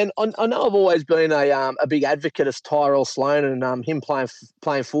 And I know I've always been a big advocate of Tyrell Sloan and him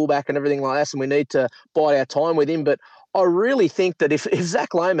playing fullback and everything like that, and we need to bide our time with him. But I really think that if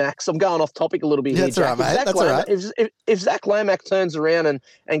Zach Lomax, I'm going off topic a little bit here, Jack. That's all right. If Zach Lomax turns around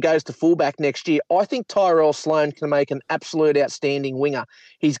and goes to fullback next year, I think Tyrell Sloan can make an absolute outstanding winger.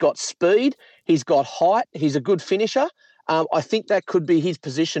 He's got speed, he's got height, he's a good finisher. I think that could be his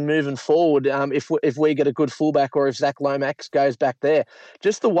position moving forward if we get a good fullback, or if Zach Lomax goes back there.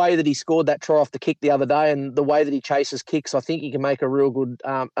 Just the way that he scored that try off the kick the other day and the way that he chases kicks, I think he can make a real good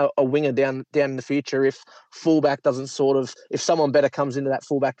a winger down in the future if fullback doesn't if someone better comes into that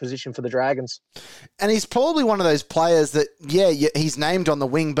fullback position for the Dragons. And he's probably one of those players that, he's named on the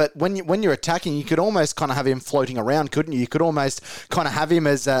wing, but when you're attacking, you could almost kind of have him floating around, couldn't you? You could almost kind of have him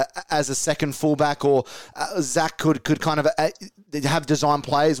as a second fullback, or Zach could kind of have design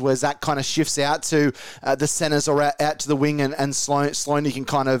plays where Zach kind of shifts out to the centres or out to the wing, and Sloan you can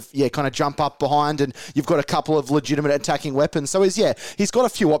kind of jump up behind, and you've got a couple of legitimate attacking weapons. So he's got a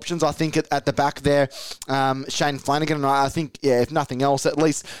few options, I think, at the back there. Shane Flanagan, and I think, if nothing else, at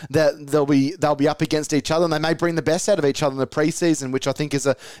least they'll be up against each other, and they may bring the best out of each other in the preseason, which I think is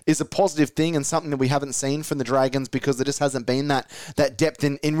a positive thing and something that we haven't seen from the Dragons, because there just hasn't been that depth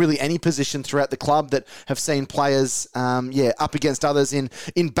in really any position throughout the club that have seen players up against others in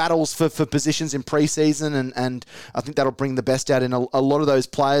battles for positions in pre-season, and I think that'll bring the best out in a lot of those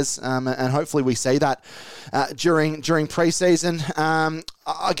players, and hopefully we see that during pre-season.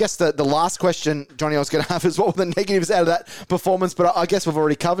 I guess the last question, Johnny, I was going to have is what were the negatives out of that performance, but I guess we've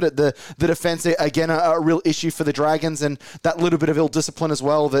already covered it. The defence, again, a real issue for the Dragons, and that little bit of ill discipline as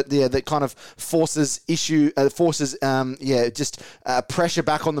well that kind of forces pressure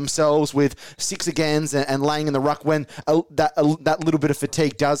back on themselves with 6 agains and laying in the ruck when that little bit of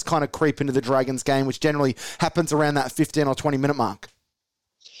fatigue does kind of creep into the Dragons game, which generally happens around that 15 or 20 minute mark.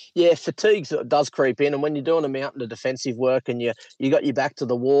 Yeah, fatigue does creep in, and when you're doing a mountain of defensive work and you got your back to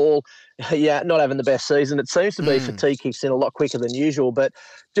the wall, not having the best season, it seems to be fatigue kicks in a lot quicker than usual. But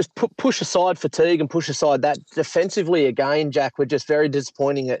just push aside fatigue and push aside that. Defensively, again, Jack, we're just very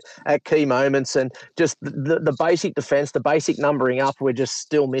disappointing at key moments, and just the basic defence, the basic numbering up, we're just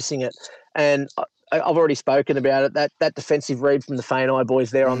still missing it. And I've already spoken about it, that defensive read from the Fainai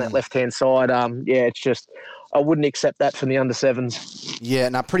boys there on that left-hand side. It's just, I wouldn't accept that from the under-7s.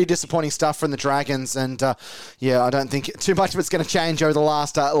 Yeah, pretty disappointing stuff from the Dragons, and I don't think too much of it's going to change over the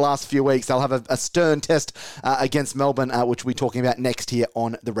last few weeks. They'll have a stern test against Melbourne, which we'll be talking about next here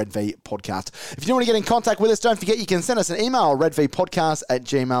on the Red V podcast. If you want to get in contact with us, don't forget you can send us an email,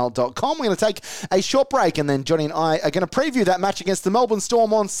 redvpodcast@gmail.com. We're going to take a short break, and then Johnny and I are going to preview that match against the Melbourne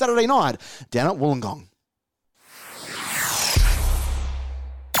Storm on Saturday night down at Wollongong.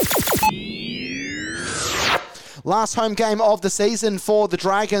 Last home game of the season for the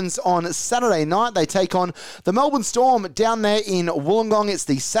Dragons on Saturday night. They take on the Melbourne Storm down there in Wollongong. It's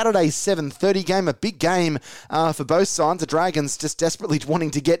the Saturday 7:30 game, a big game for both sides. The Dragons just desperately wanting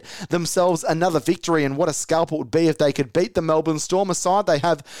to get themselves another victory, and what a scalp it would be if they could beat the Melbourne Storm, a side they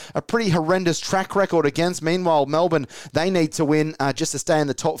have a pretty horrendous track record against. Meanwhile, Melbourne, they need to win just to stay in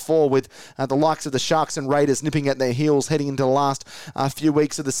the top 4, with the likes of the Sharks and Raiders nipping at their heels heading into the last few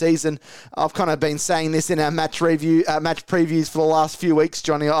weeks of the season. I've kind of been saying this in our match previews for the last few weeks,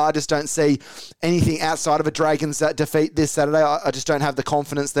 Johnny. I just don't see anything outside of a Dragons defeat this Saturday. I just don't have the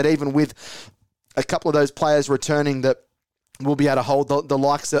confidence that even with a couple of those players returning that we'll be able to hold the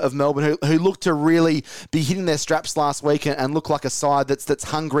likes of Melbourne, who look to really be hitting their straps last week and look like a side that's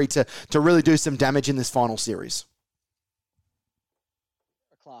hungry to really do some damage in this final series.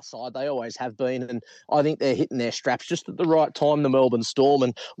 Class side, they always have been, and I think they're hitting their straps just at the right time, the Melbourne Storm,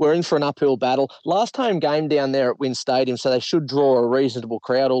 and we're in for an uphill battle. Last home game down there at Wynn Stadium, so they should draw a reasonable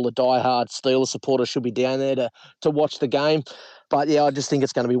crowd. All the diehard Steelers supporters should be down there to watch the game. But, I just think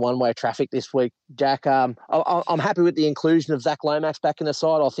it's going to be one-way traffic this week, Jack. I'm happy with the inclusion of Zach Lomax back in the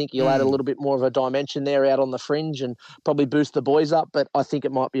side. I think he'll add a little bit more of a dimension there out on the fringe and probably boost the boys up, but I think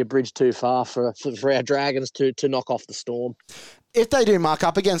it might be a bridge too far for our Dragons to knock off the Storm. If they do mark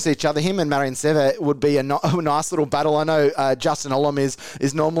up against each other, him and Marion Seva would be a nice little battle. I know Justin Olam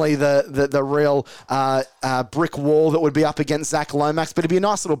is normally the real brick wall that would be up against Zach Lomax, but it'd be a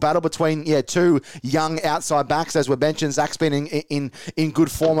nice little battle between two young outside backs. As we mentioned, Zach's been in good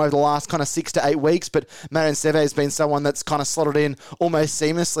form over the last kind of 6 to 8 weeks, but Marion Seva has been someone that's kind of slotted in almost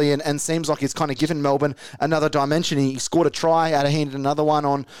seamlessly and seems like he's kind of given Melbourne another dimension. He scored a try, out-handed another one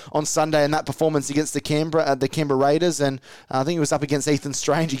on Sunday in that performance against the Canberra Raiders, and I think was up against Ethan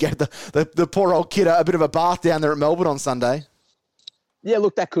Strange. He gave the poor old kid a bit of a bath down there at Melbourne on Sunday. Yeah,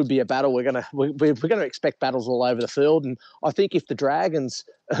 look, that could be a battle. We're gonna expect battles all over the field, and I think if the Dragons,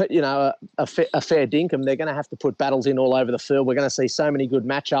 a fair dinkum, they're going to have to put battles in all over the field. We're going to see so many good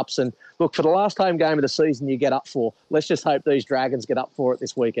matchups, and look, for the last home game of the season, you get up for. Let's just hope these Dragons get up for it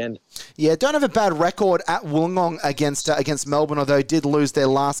this weekend. Yeah, don't have a bad record at Wollongong against Melbourne, although did lose their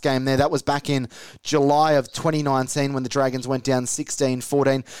last game there. That was back in July of 2019 when the Dragons went down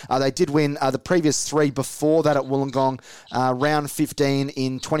 16-14. They did win the previous 3 before that at Wollongong. Round 15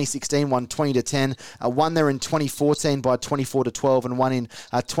 in 2016, won 20-10. Won there in 2014 by 24-12, and won in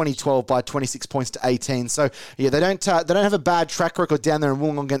 2012 by 26 points to 18. So yeah, they don't have a bad track record down there in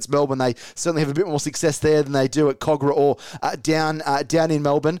Wollongong against Melbourne. They certainly have a bit more success there than they do at Cogra or down in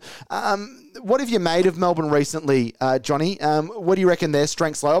Melbourne. What have you made of Melbourne recently, Johnny? What do you reckon their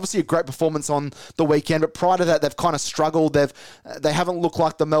strengths lie? Obviously a great performance on the weekend, but prior to that, they've kind of struggled. They haven't looked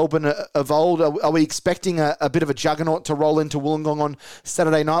like the Melbourne of old. Are we expecting a bit of a juggernaut to roll into Wollongong on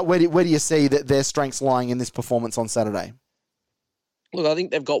Saturday night? Where do you see that their strengths lying in this performance on Saturday? Look, I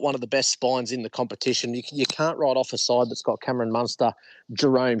think they've got one of the best spines in the competition. You can't write off a side that's got Cameron Munster,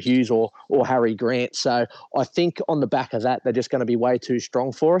 Jerome Hughes or Harry Grant. So I think on the back of that, they're just going to be way too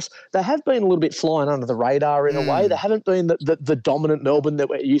strong for us. They have been a little bit flying under the radar in a way. They haven't been the dominant Melbourne that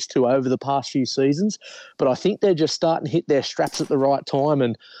we're used to over the past few seasons. But I think they're just starting to hit their straps at the right time.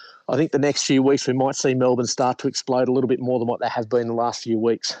 And I think the next few weeks we might see Melbourne start to explode a little bit more than what they have been the last few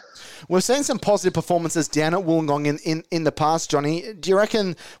weeks. We've seen some positive performances down at Wollongong in the past, Johnny. Do you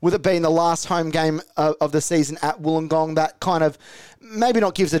reckon, with it being the last home game of the season at Wollongong, that kind of maybe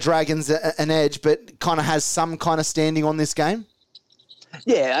not gives the Dragons an edge, but kind of has some kind of standing on this game?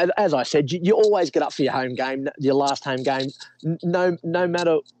 Yeah, as I said, you always get up for your home game, your last home game, no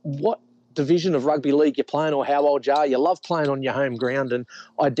matter what division of rugby league you're playing or how old you are. You love playing on your home ground, and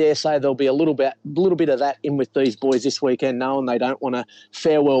I dare say there'll be a little bit of that in with these boys this weekend, knowing they don't want to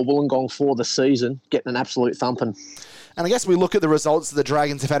farewell Wollongong for the season, getting an absolute thumping. And I guess we look at the results that the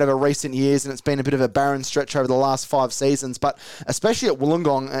Dragons have had over recent years, and it's been a bit of a barren stretch over the last 5 seasons. But especially at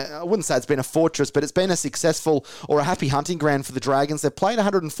Wollongong, I wouldn't say it's been a fortress, but it's been a successful or a happy hunting ground for the Dragons. They've played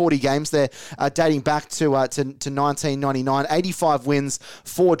 140 games there, dating back to 1999. 85 wins,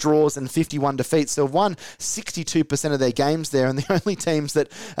 4 draws, and 51 defeats. So they've won 62% of their games there. And the only teams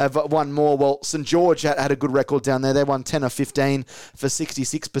that have won more, well, St George had a good record down there. They won 10 of 15 for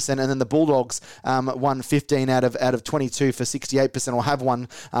 66%, and then the Bulldogs won 15 out of 22 for 68%, or have won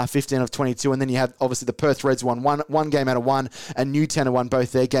 15 of 22. And then you have, obviously, the Perth Reds won one game out of 1, and Newtown won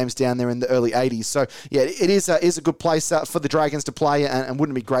both their games down there in the early 80s. So, yeah, it is a good place for the Dragons to play, and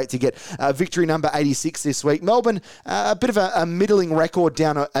wouldn't it be great to get victory number 86 this week. Melbourne, a bit of a middling record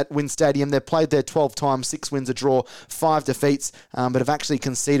down at WIN Stadium. They've played there 12 times, 6 wins, a draw, 5 defeats, but have actually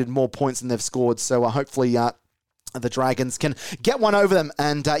conceded more points than they've scored. So hopefully the Dragons can get one over them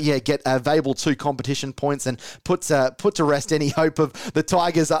and, get valuable 2 competition points and put to rest any hope of the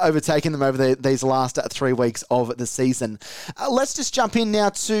Tigers overtaking them over these last 3 weeks of the season. Let's just jump in now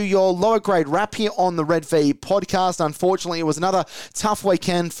to your lower grade wrap here on the Red V podcast. Unfortunately, it was another tough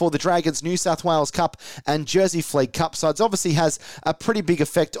weekend for the Dragons New South Wales Cup and Jersey Flegg Cup sides. Obviously has a pretty big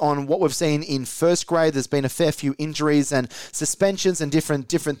effect on what we've seen in first grade. There's been a fair few injuries and suspensions and different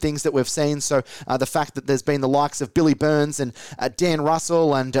things that we've seen. So the fact that there's been the likes of Billy Burns and Dan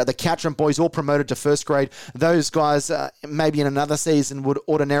Russell and the Catron boys all promoted to first grade. Those guys maybe in another season would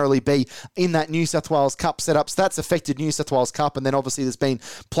ordinarily be in that New South Wales Cup setup. So that's affected New South Wales Cup. And then obviously there's been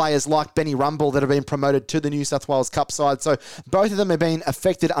players like Benny Rumble that have been promoted to the New South Wales Cup side. So both of them have been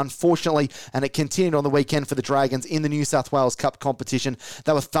affected, unfortunately, and it continued on the weekend for the Dragons in the New South Wales Cup competition.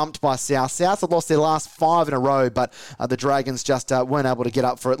 They were thumped by South. South had lost their last 5 in a row, but the Dragons just weren't able to get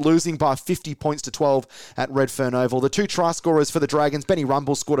up for it, losing by 50 points to 12 at Redfern Oval. The 2 try scorers for the Dragons, Benny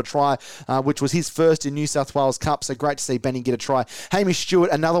Rumble scored a try, which was his first in New South Wales Cup, so great to see Benny get a try. Hamish Stewart,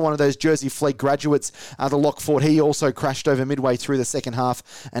 another one of those Jersey Flegg graduates, the Lockford, he also crashed over midway through the second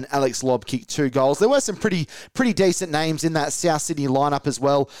half, and Alex Lobb kicked 2 goals. There were some pretty decent names in that South Sydney lineup as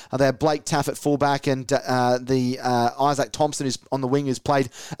well. They had Blake Taff at fullback, and the Isaac Thompson, who's on the wing, who's played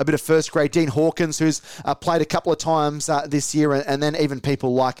a bit of first grade. Dean Hawkins, who's played a couple of times this year, and then even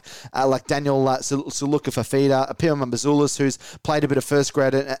people like Daniel Suluka Fafita, Pima Mambazoulis, who's played a bit of first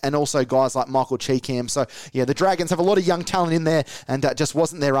grade, and also guys like Michael Cheekham. So, yeah, the Dragons have a lot of young talent in there, and just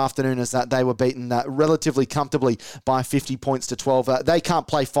wasn't their afternoon as they were beaten relatively comfortably by 50 points to 12. They can't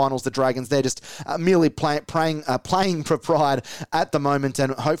play finals, the Dragons. They're just merely playing for pride at the moment,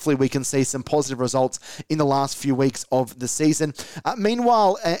 and hopefully we can see some positive results in the last few weeks of the season.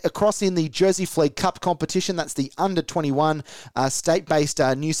 Meanwhile, across in the Jersey Flegg Cup competition, that's the under-21 state-based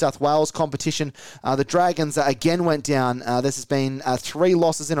New South Wales competition, the Dragons again went down. This has been 3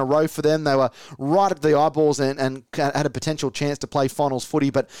 losses in a row for them. They were right up the eyeballs and had a potential chance to play finals footy,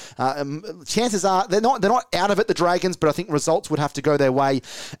 but chances are they're not out of it, the Dragons, but I think results would have to go their way,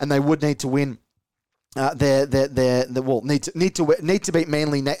 and they would need to win. Need to beat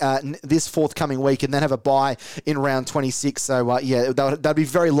Manly this forthcoming week, and then have a bye in round 26. So they'd be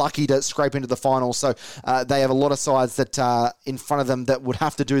very lucky to scrape into the finals. So they have a lot of sides that in front of them that would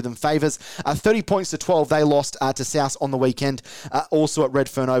have to do them favours. 30 points to 12 they lost to South on the weekend. Also at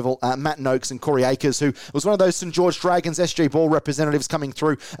Redfern Oval, Matt Noakes and Corey Akers, who was one of those St George Dragons SG Ball representatives coming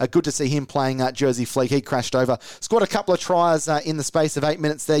through. Good to see him playing Jersey Flegg. He crashed over, scored a couple of tries in the space of 8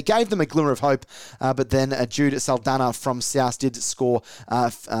 minutes there, gave them a glimmer of hope. But then Jude Saldana from South did score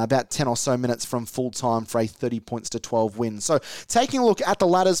about 10 or so minutes from full time for a 30 points to 12 win. So taking a look at the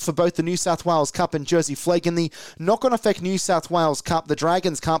ladders for both the New South Wales Cup and Jersey Flegg, in the knock-on effect New South Wales Cup, the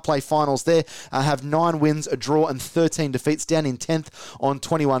Dragons can't play finals there, have 9 wins, a draw and 13 defeats, down in 10th on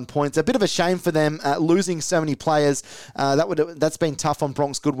 21 points. A bit of a shame for them, losing so many players. That's been tough on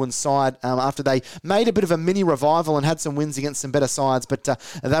Bronx Goodwin's side after they made a bit of a mini revival and had some wins against some better sides, but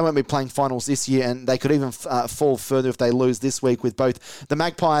they won't be playing finals this year, and they could even fall further if they lose this week, with both the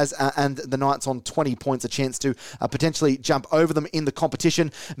Magpies and the Knights on 20 points, a chance to potentially jump over them in the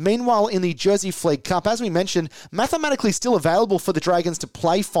competition. Meanwhile, in the Jersey Flegg Cup, as we mentioned, mathematically still available for the Dragons to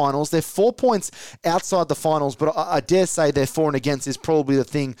play finals. They're 4 points outside the finals, but I dare say their for and against is probably the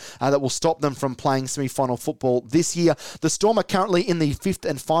thing that will stop them from playing semi-final football this year. The Storm are currently in the 5th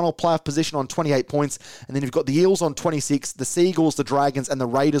and final playoff position on 28 points, and then you've got the Eels on 26, the Seagulls, the Dragons, and the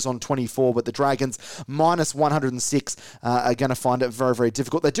Raiders on 24, but the Dragons minus 106 are going to find it very, very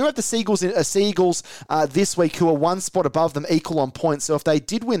difficult. They do have the Seagulls this week, who are one spot above them, equal on points, so if they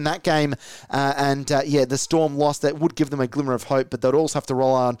did win that game the Storm lost, that would give them a glimmer of hope, but they'd also have to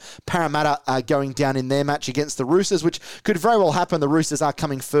rely on Parramatta going down in their match against the Roosters, which could very well happen. The Roosters are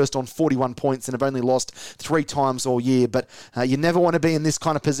coming first on 41 points and have only lost 3 times all year, but you never want to be in this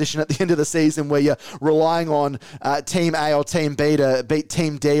kind of position at the end of the season where you're relying on Team A or Team B to beat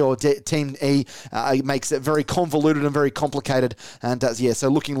Team D or Team E. It makes it very convoluted and very complicated, and so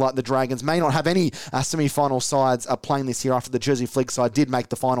looking like the Dragons may not have any semi-final sides playing this year after the Jersey Flegg side did make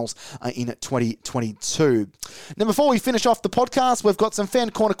the finals in 2022. Now, before we finish off the podcast, we've got some fan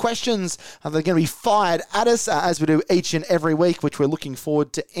corner questions. They're going to be fired at us as we do each and every week, which we're looking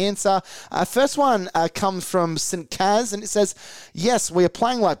forward to answer. First one comes from St. Kaz, and it says, yes, we are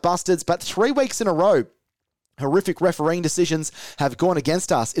playing like bastards, but 3 weeks in a row, horrific refereeing decisions have gone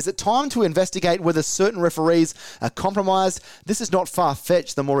against us. Is it time to investigate whether certain referees are compromised? This is not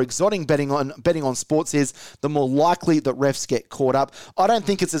far-fetched. The more exotic betting on sports is, the more likely that refs get caught up. I don't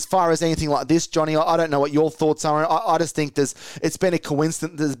think it's as far as anything like this, Johnny. I don't know what your thoughts are. I just think it's been a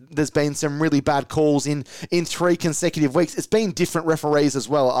coincidence. There's been some really bad calls in 3 consecutive weeks. It's been different referees as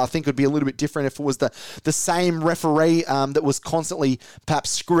well. I think it would be a little bit different if it was the same referee that was constantly perhaps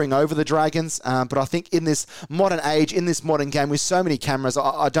screwing over the Dragons. But I think in this modern age, in this modern game with so many cameras,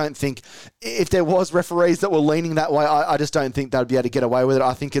 I don't think if there was referees that were leaning that way, I just don't think they'd be able to get away with it.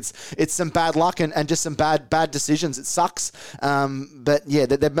 I think it's some bad luck and just some bad decisions. It sucks. But yeah,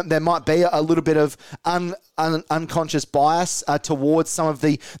 there might be a little bit of unconscious bias towards some of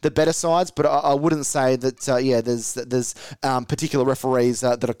the better sides, but I wouldn't say that, there's particular referees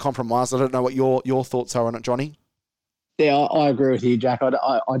that are compromised. I don't know what your thoughts are on it, Johnny. Yeah, I agree with you, Jack.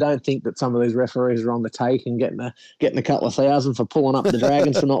 I don't think that some of these referees are on the take and getting a couple of thousand for pulling up the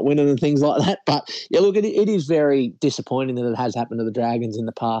Dragons for not winning and things like that. But yeah, look, it is very disappointing that it has happened to the Dragons in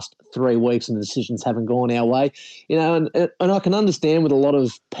the past 3 weeks and the decisions haven't gone our way. And I can understand with a lot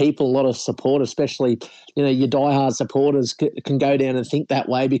of people, a lot of support, especially your diehard supporters can go down and think that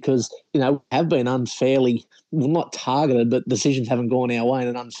way because have been unfairly, well, not targeted, but decisions haven't gone our way in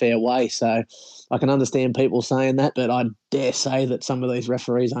an unfair way. So I can understand people saying that, but I dare say that some of these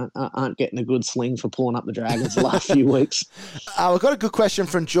referees aren't getting a good sling for pulling up the Dragons the last few weeks. We've got a good question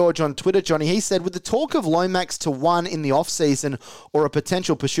from George on Twitter, Johnny. He said, with the talk of Lomax to 1 in the off-season or a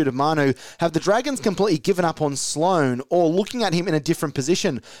potential pursuit of Manu, have the Dragons completely given up on Sloan or looking at him in a different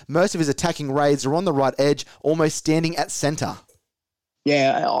position? Most of his attacking raids are on the right edge, almost standing at centre.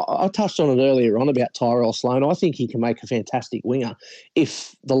 Yeah, I touched on it earlier on about Tyrell Sloan. I think he can make a fantastic winger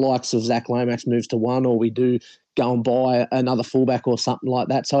if the likes of Zach Lomax moves to 1 or we do go and buy another fullback or something like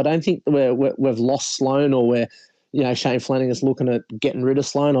that. So I don't think we've lost Sloan or we're Shane Flanagan's looking at getting rid of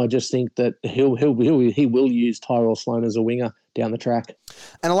Sloan. I just think that he will use Tyrell Sloan as a winger down the track.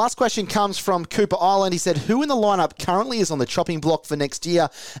 And the last question comes from Cooper Island. He said, who in the lineup currently is on the chopping block for next year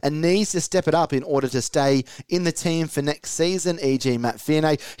and needs to step it up in order to stay in the team for next season, e.g. Matt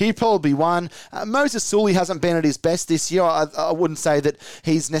Fierney? He'd probably be one. Moses Sully hasn't been at his best this year. I wouldn't say that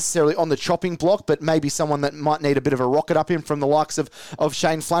he's necessarily on the chopping block, but maybe someone that might need a bit of a rocket up him from the likes of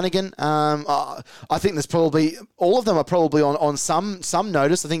Shane Flanagan. I think there's probably, all of them are probably on some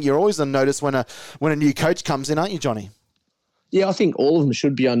notice. I think you're always on notice when a new coach comes in, aren't you, Johnny? Yeah, I think all of them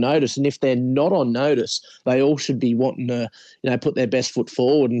should be on notice. And if they're not on notice, they all should be wanting to, put their best foot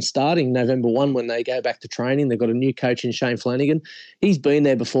forward. And starting November 1, when they go back to training, they've got a new coach in Shane Flanagan. He's been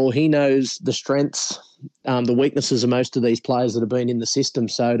there before. He knows the strengths, the weaknesses of most of these players that have been in the system.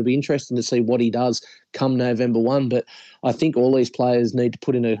 So it'll be interesting to see what he does come November 1. But I think all these players need to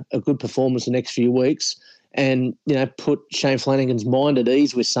put in a good performance the next few weeks and, put Shane Flanagan's mind at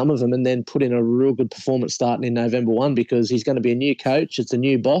ease with some of them and then put in a real good performance starting in November 1 because he's going to be a new coach, it's a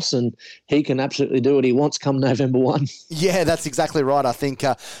new boss, and he can absolutely do what he wants come November 1. Yeah, that's exactly right. I think,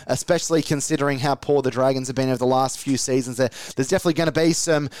 especially considering how poor the Dragons have been over the last few seasons, there's definitely going to be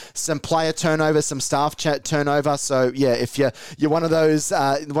some player turnover, some staff turnover. So, yeah, if you're one of those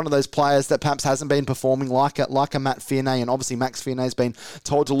players that perhaps hasn't been performing like a Matt Fierney, and obviously Max Fierney's been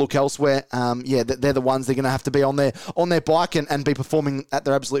told to look elsewhere, they're the ones they're going going to have to be on their bike and be performing at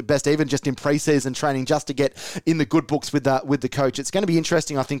their absolute best, even just in pre-season training, just to get in the good books with the coach. It's going to be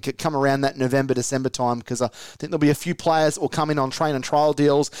interesting, I think, come around that November, December time, because I think there'll be a few players that will come in on train and trial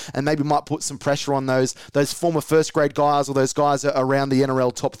deals and maybe might put some pressure on those former first grade guys or those guys around the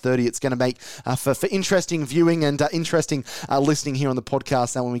NRL top 30. It's going to make for interesting viewing and interesting listening here on the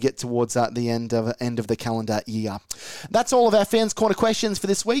podcast now when we get towards the end of the calendar year. That's all of our Fans Corner questions for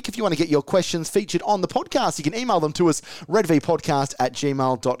this week. If you want to get your questions featured on the podcast, you can email them to us,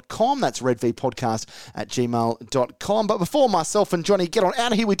 redvpodcast@gmail.com. That's redvpodcast@gmail.com. But before myself and Johnny get on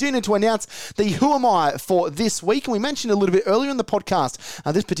out of here, we do need to announce the Who Am I for this week. And we mentioned a little bit earlier in the podcast,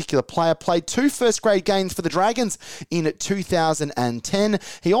 this particular player played 2 first-grade games for the Dragons in 2010.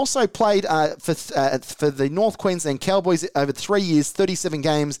 He also played for the North Queensland Cowboys over 3 years, 37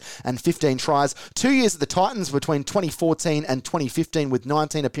 games and 15 tries. 2 years at the Titans between 2014 and 2015 with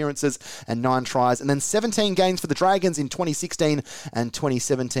 19 appearances and 9 tries. And then 17 games for the Dragons in 2016 and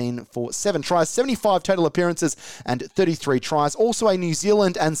 2017 for 7 tries, 75 total appearances and 33 tries. Also a New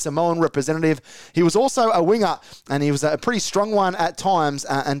Zealand and Samoan representative. He was also a winger, and he was a pretty strong one at times,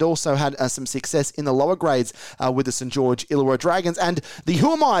 and also had some success in the lower grades with the St. George Illawarra Dragons. And the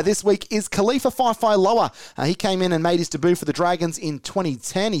Who Am I this week is Khalifa Faifai Loa. He came in and made his debut for the Dragons in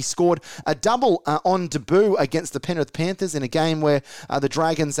 2010. He scored a double on debut against the Penrith Panthers in a game where the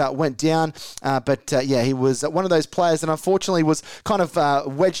Dragons went down. He was one of those players that unfortunately was kind of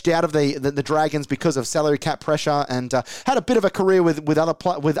wedged out of the Dragons because of salary cap pressure, and had a bit of a career with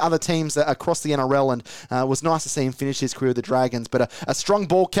other teams across the NRL, and it was nice to see him finish his career with the Dragons. But a strong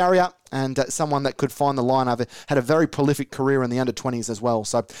ball carrier, and someone that could find the line. Had a very prolific career in the under-20s as well.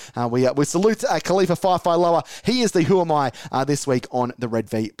 So we salute Khalifa Faifai Loa. He is the Who Am I this week on the Red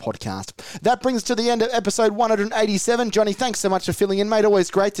V podcast. That brings us to the end of episode 187. Johnny, thanks so much for filling in, mate.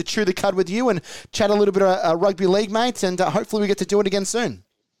 Always great to chew the cud with you and chat a little bit of rugby league, mate, and hopefully we get to do it again soon.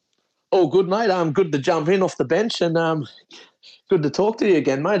 All good, mate. Good to jump in off the bench, and good to talk to you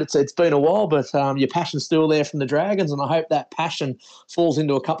again, mate. It's been a while, but your passion's still there from the Dragons, and I hope that passion falls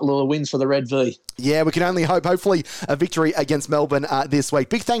into a couple of wins for the Red V. Yeah, we can only hope, hopefully, a victory against Melbourne this week.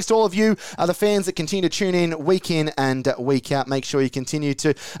 Big thanks to all of you, the fans that continue to tune in week and week out. Make sure you continue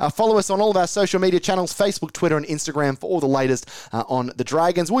to follow us on all of our social media channels, Facebook, Twitter, and Instagram for all the latest on the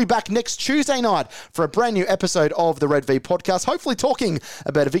Dragons. We'll be back next Tuesday night for a brand new episode of the Red V podcast, hopefully talking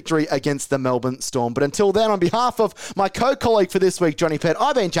about a victory against the Melbourne Storm. But until then, on behalf of my co-colleague for this week, Johnny Pett,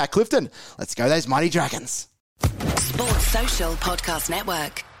 I've been Jack Clifton. Let's go those mighty Dragons. Sports Social Podcast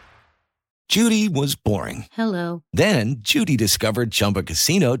Network. Judy was boring. Hello. Then Judy discovered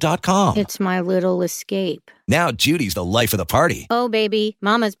ChumbaCasino.com. It's my little escape. Now Judy's the life of the party. Oh, baby,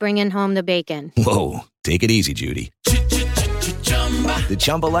 mama's bringing home the bacon. Whoa, take it easy, Judy. The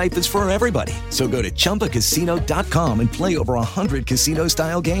Chumba life is for everybody. So go to ChumbaCasino.com and play over 100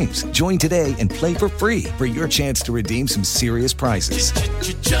 casino-style games. Join today and play for free for your chance to redeem some serious prizes.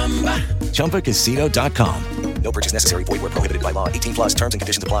 ChumbaCasino.com. No purchase necessary. Void where prohibited by law. 18+ terms and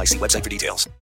conditions apply. See website for details.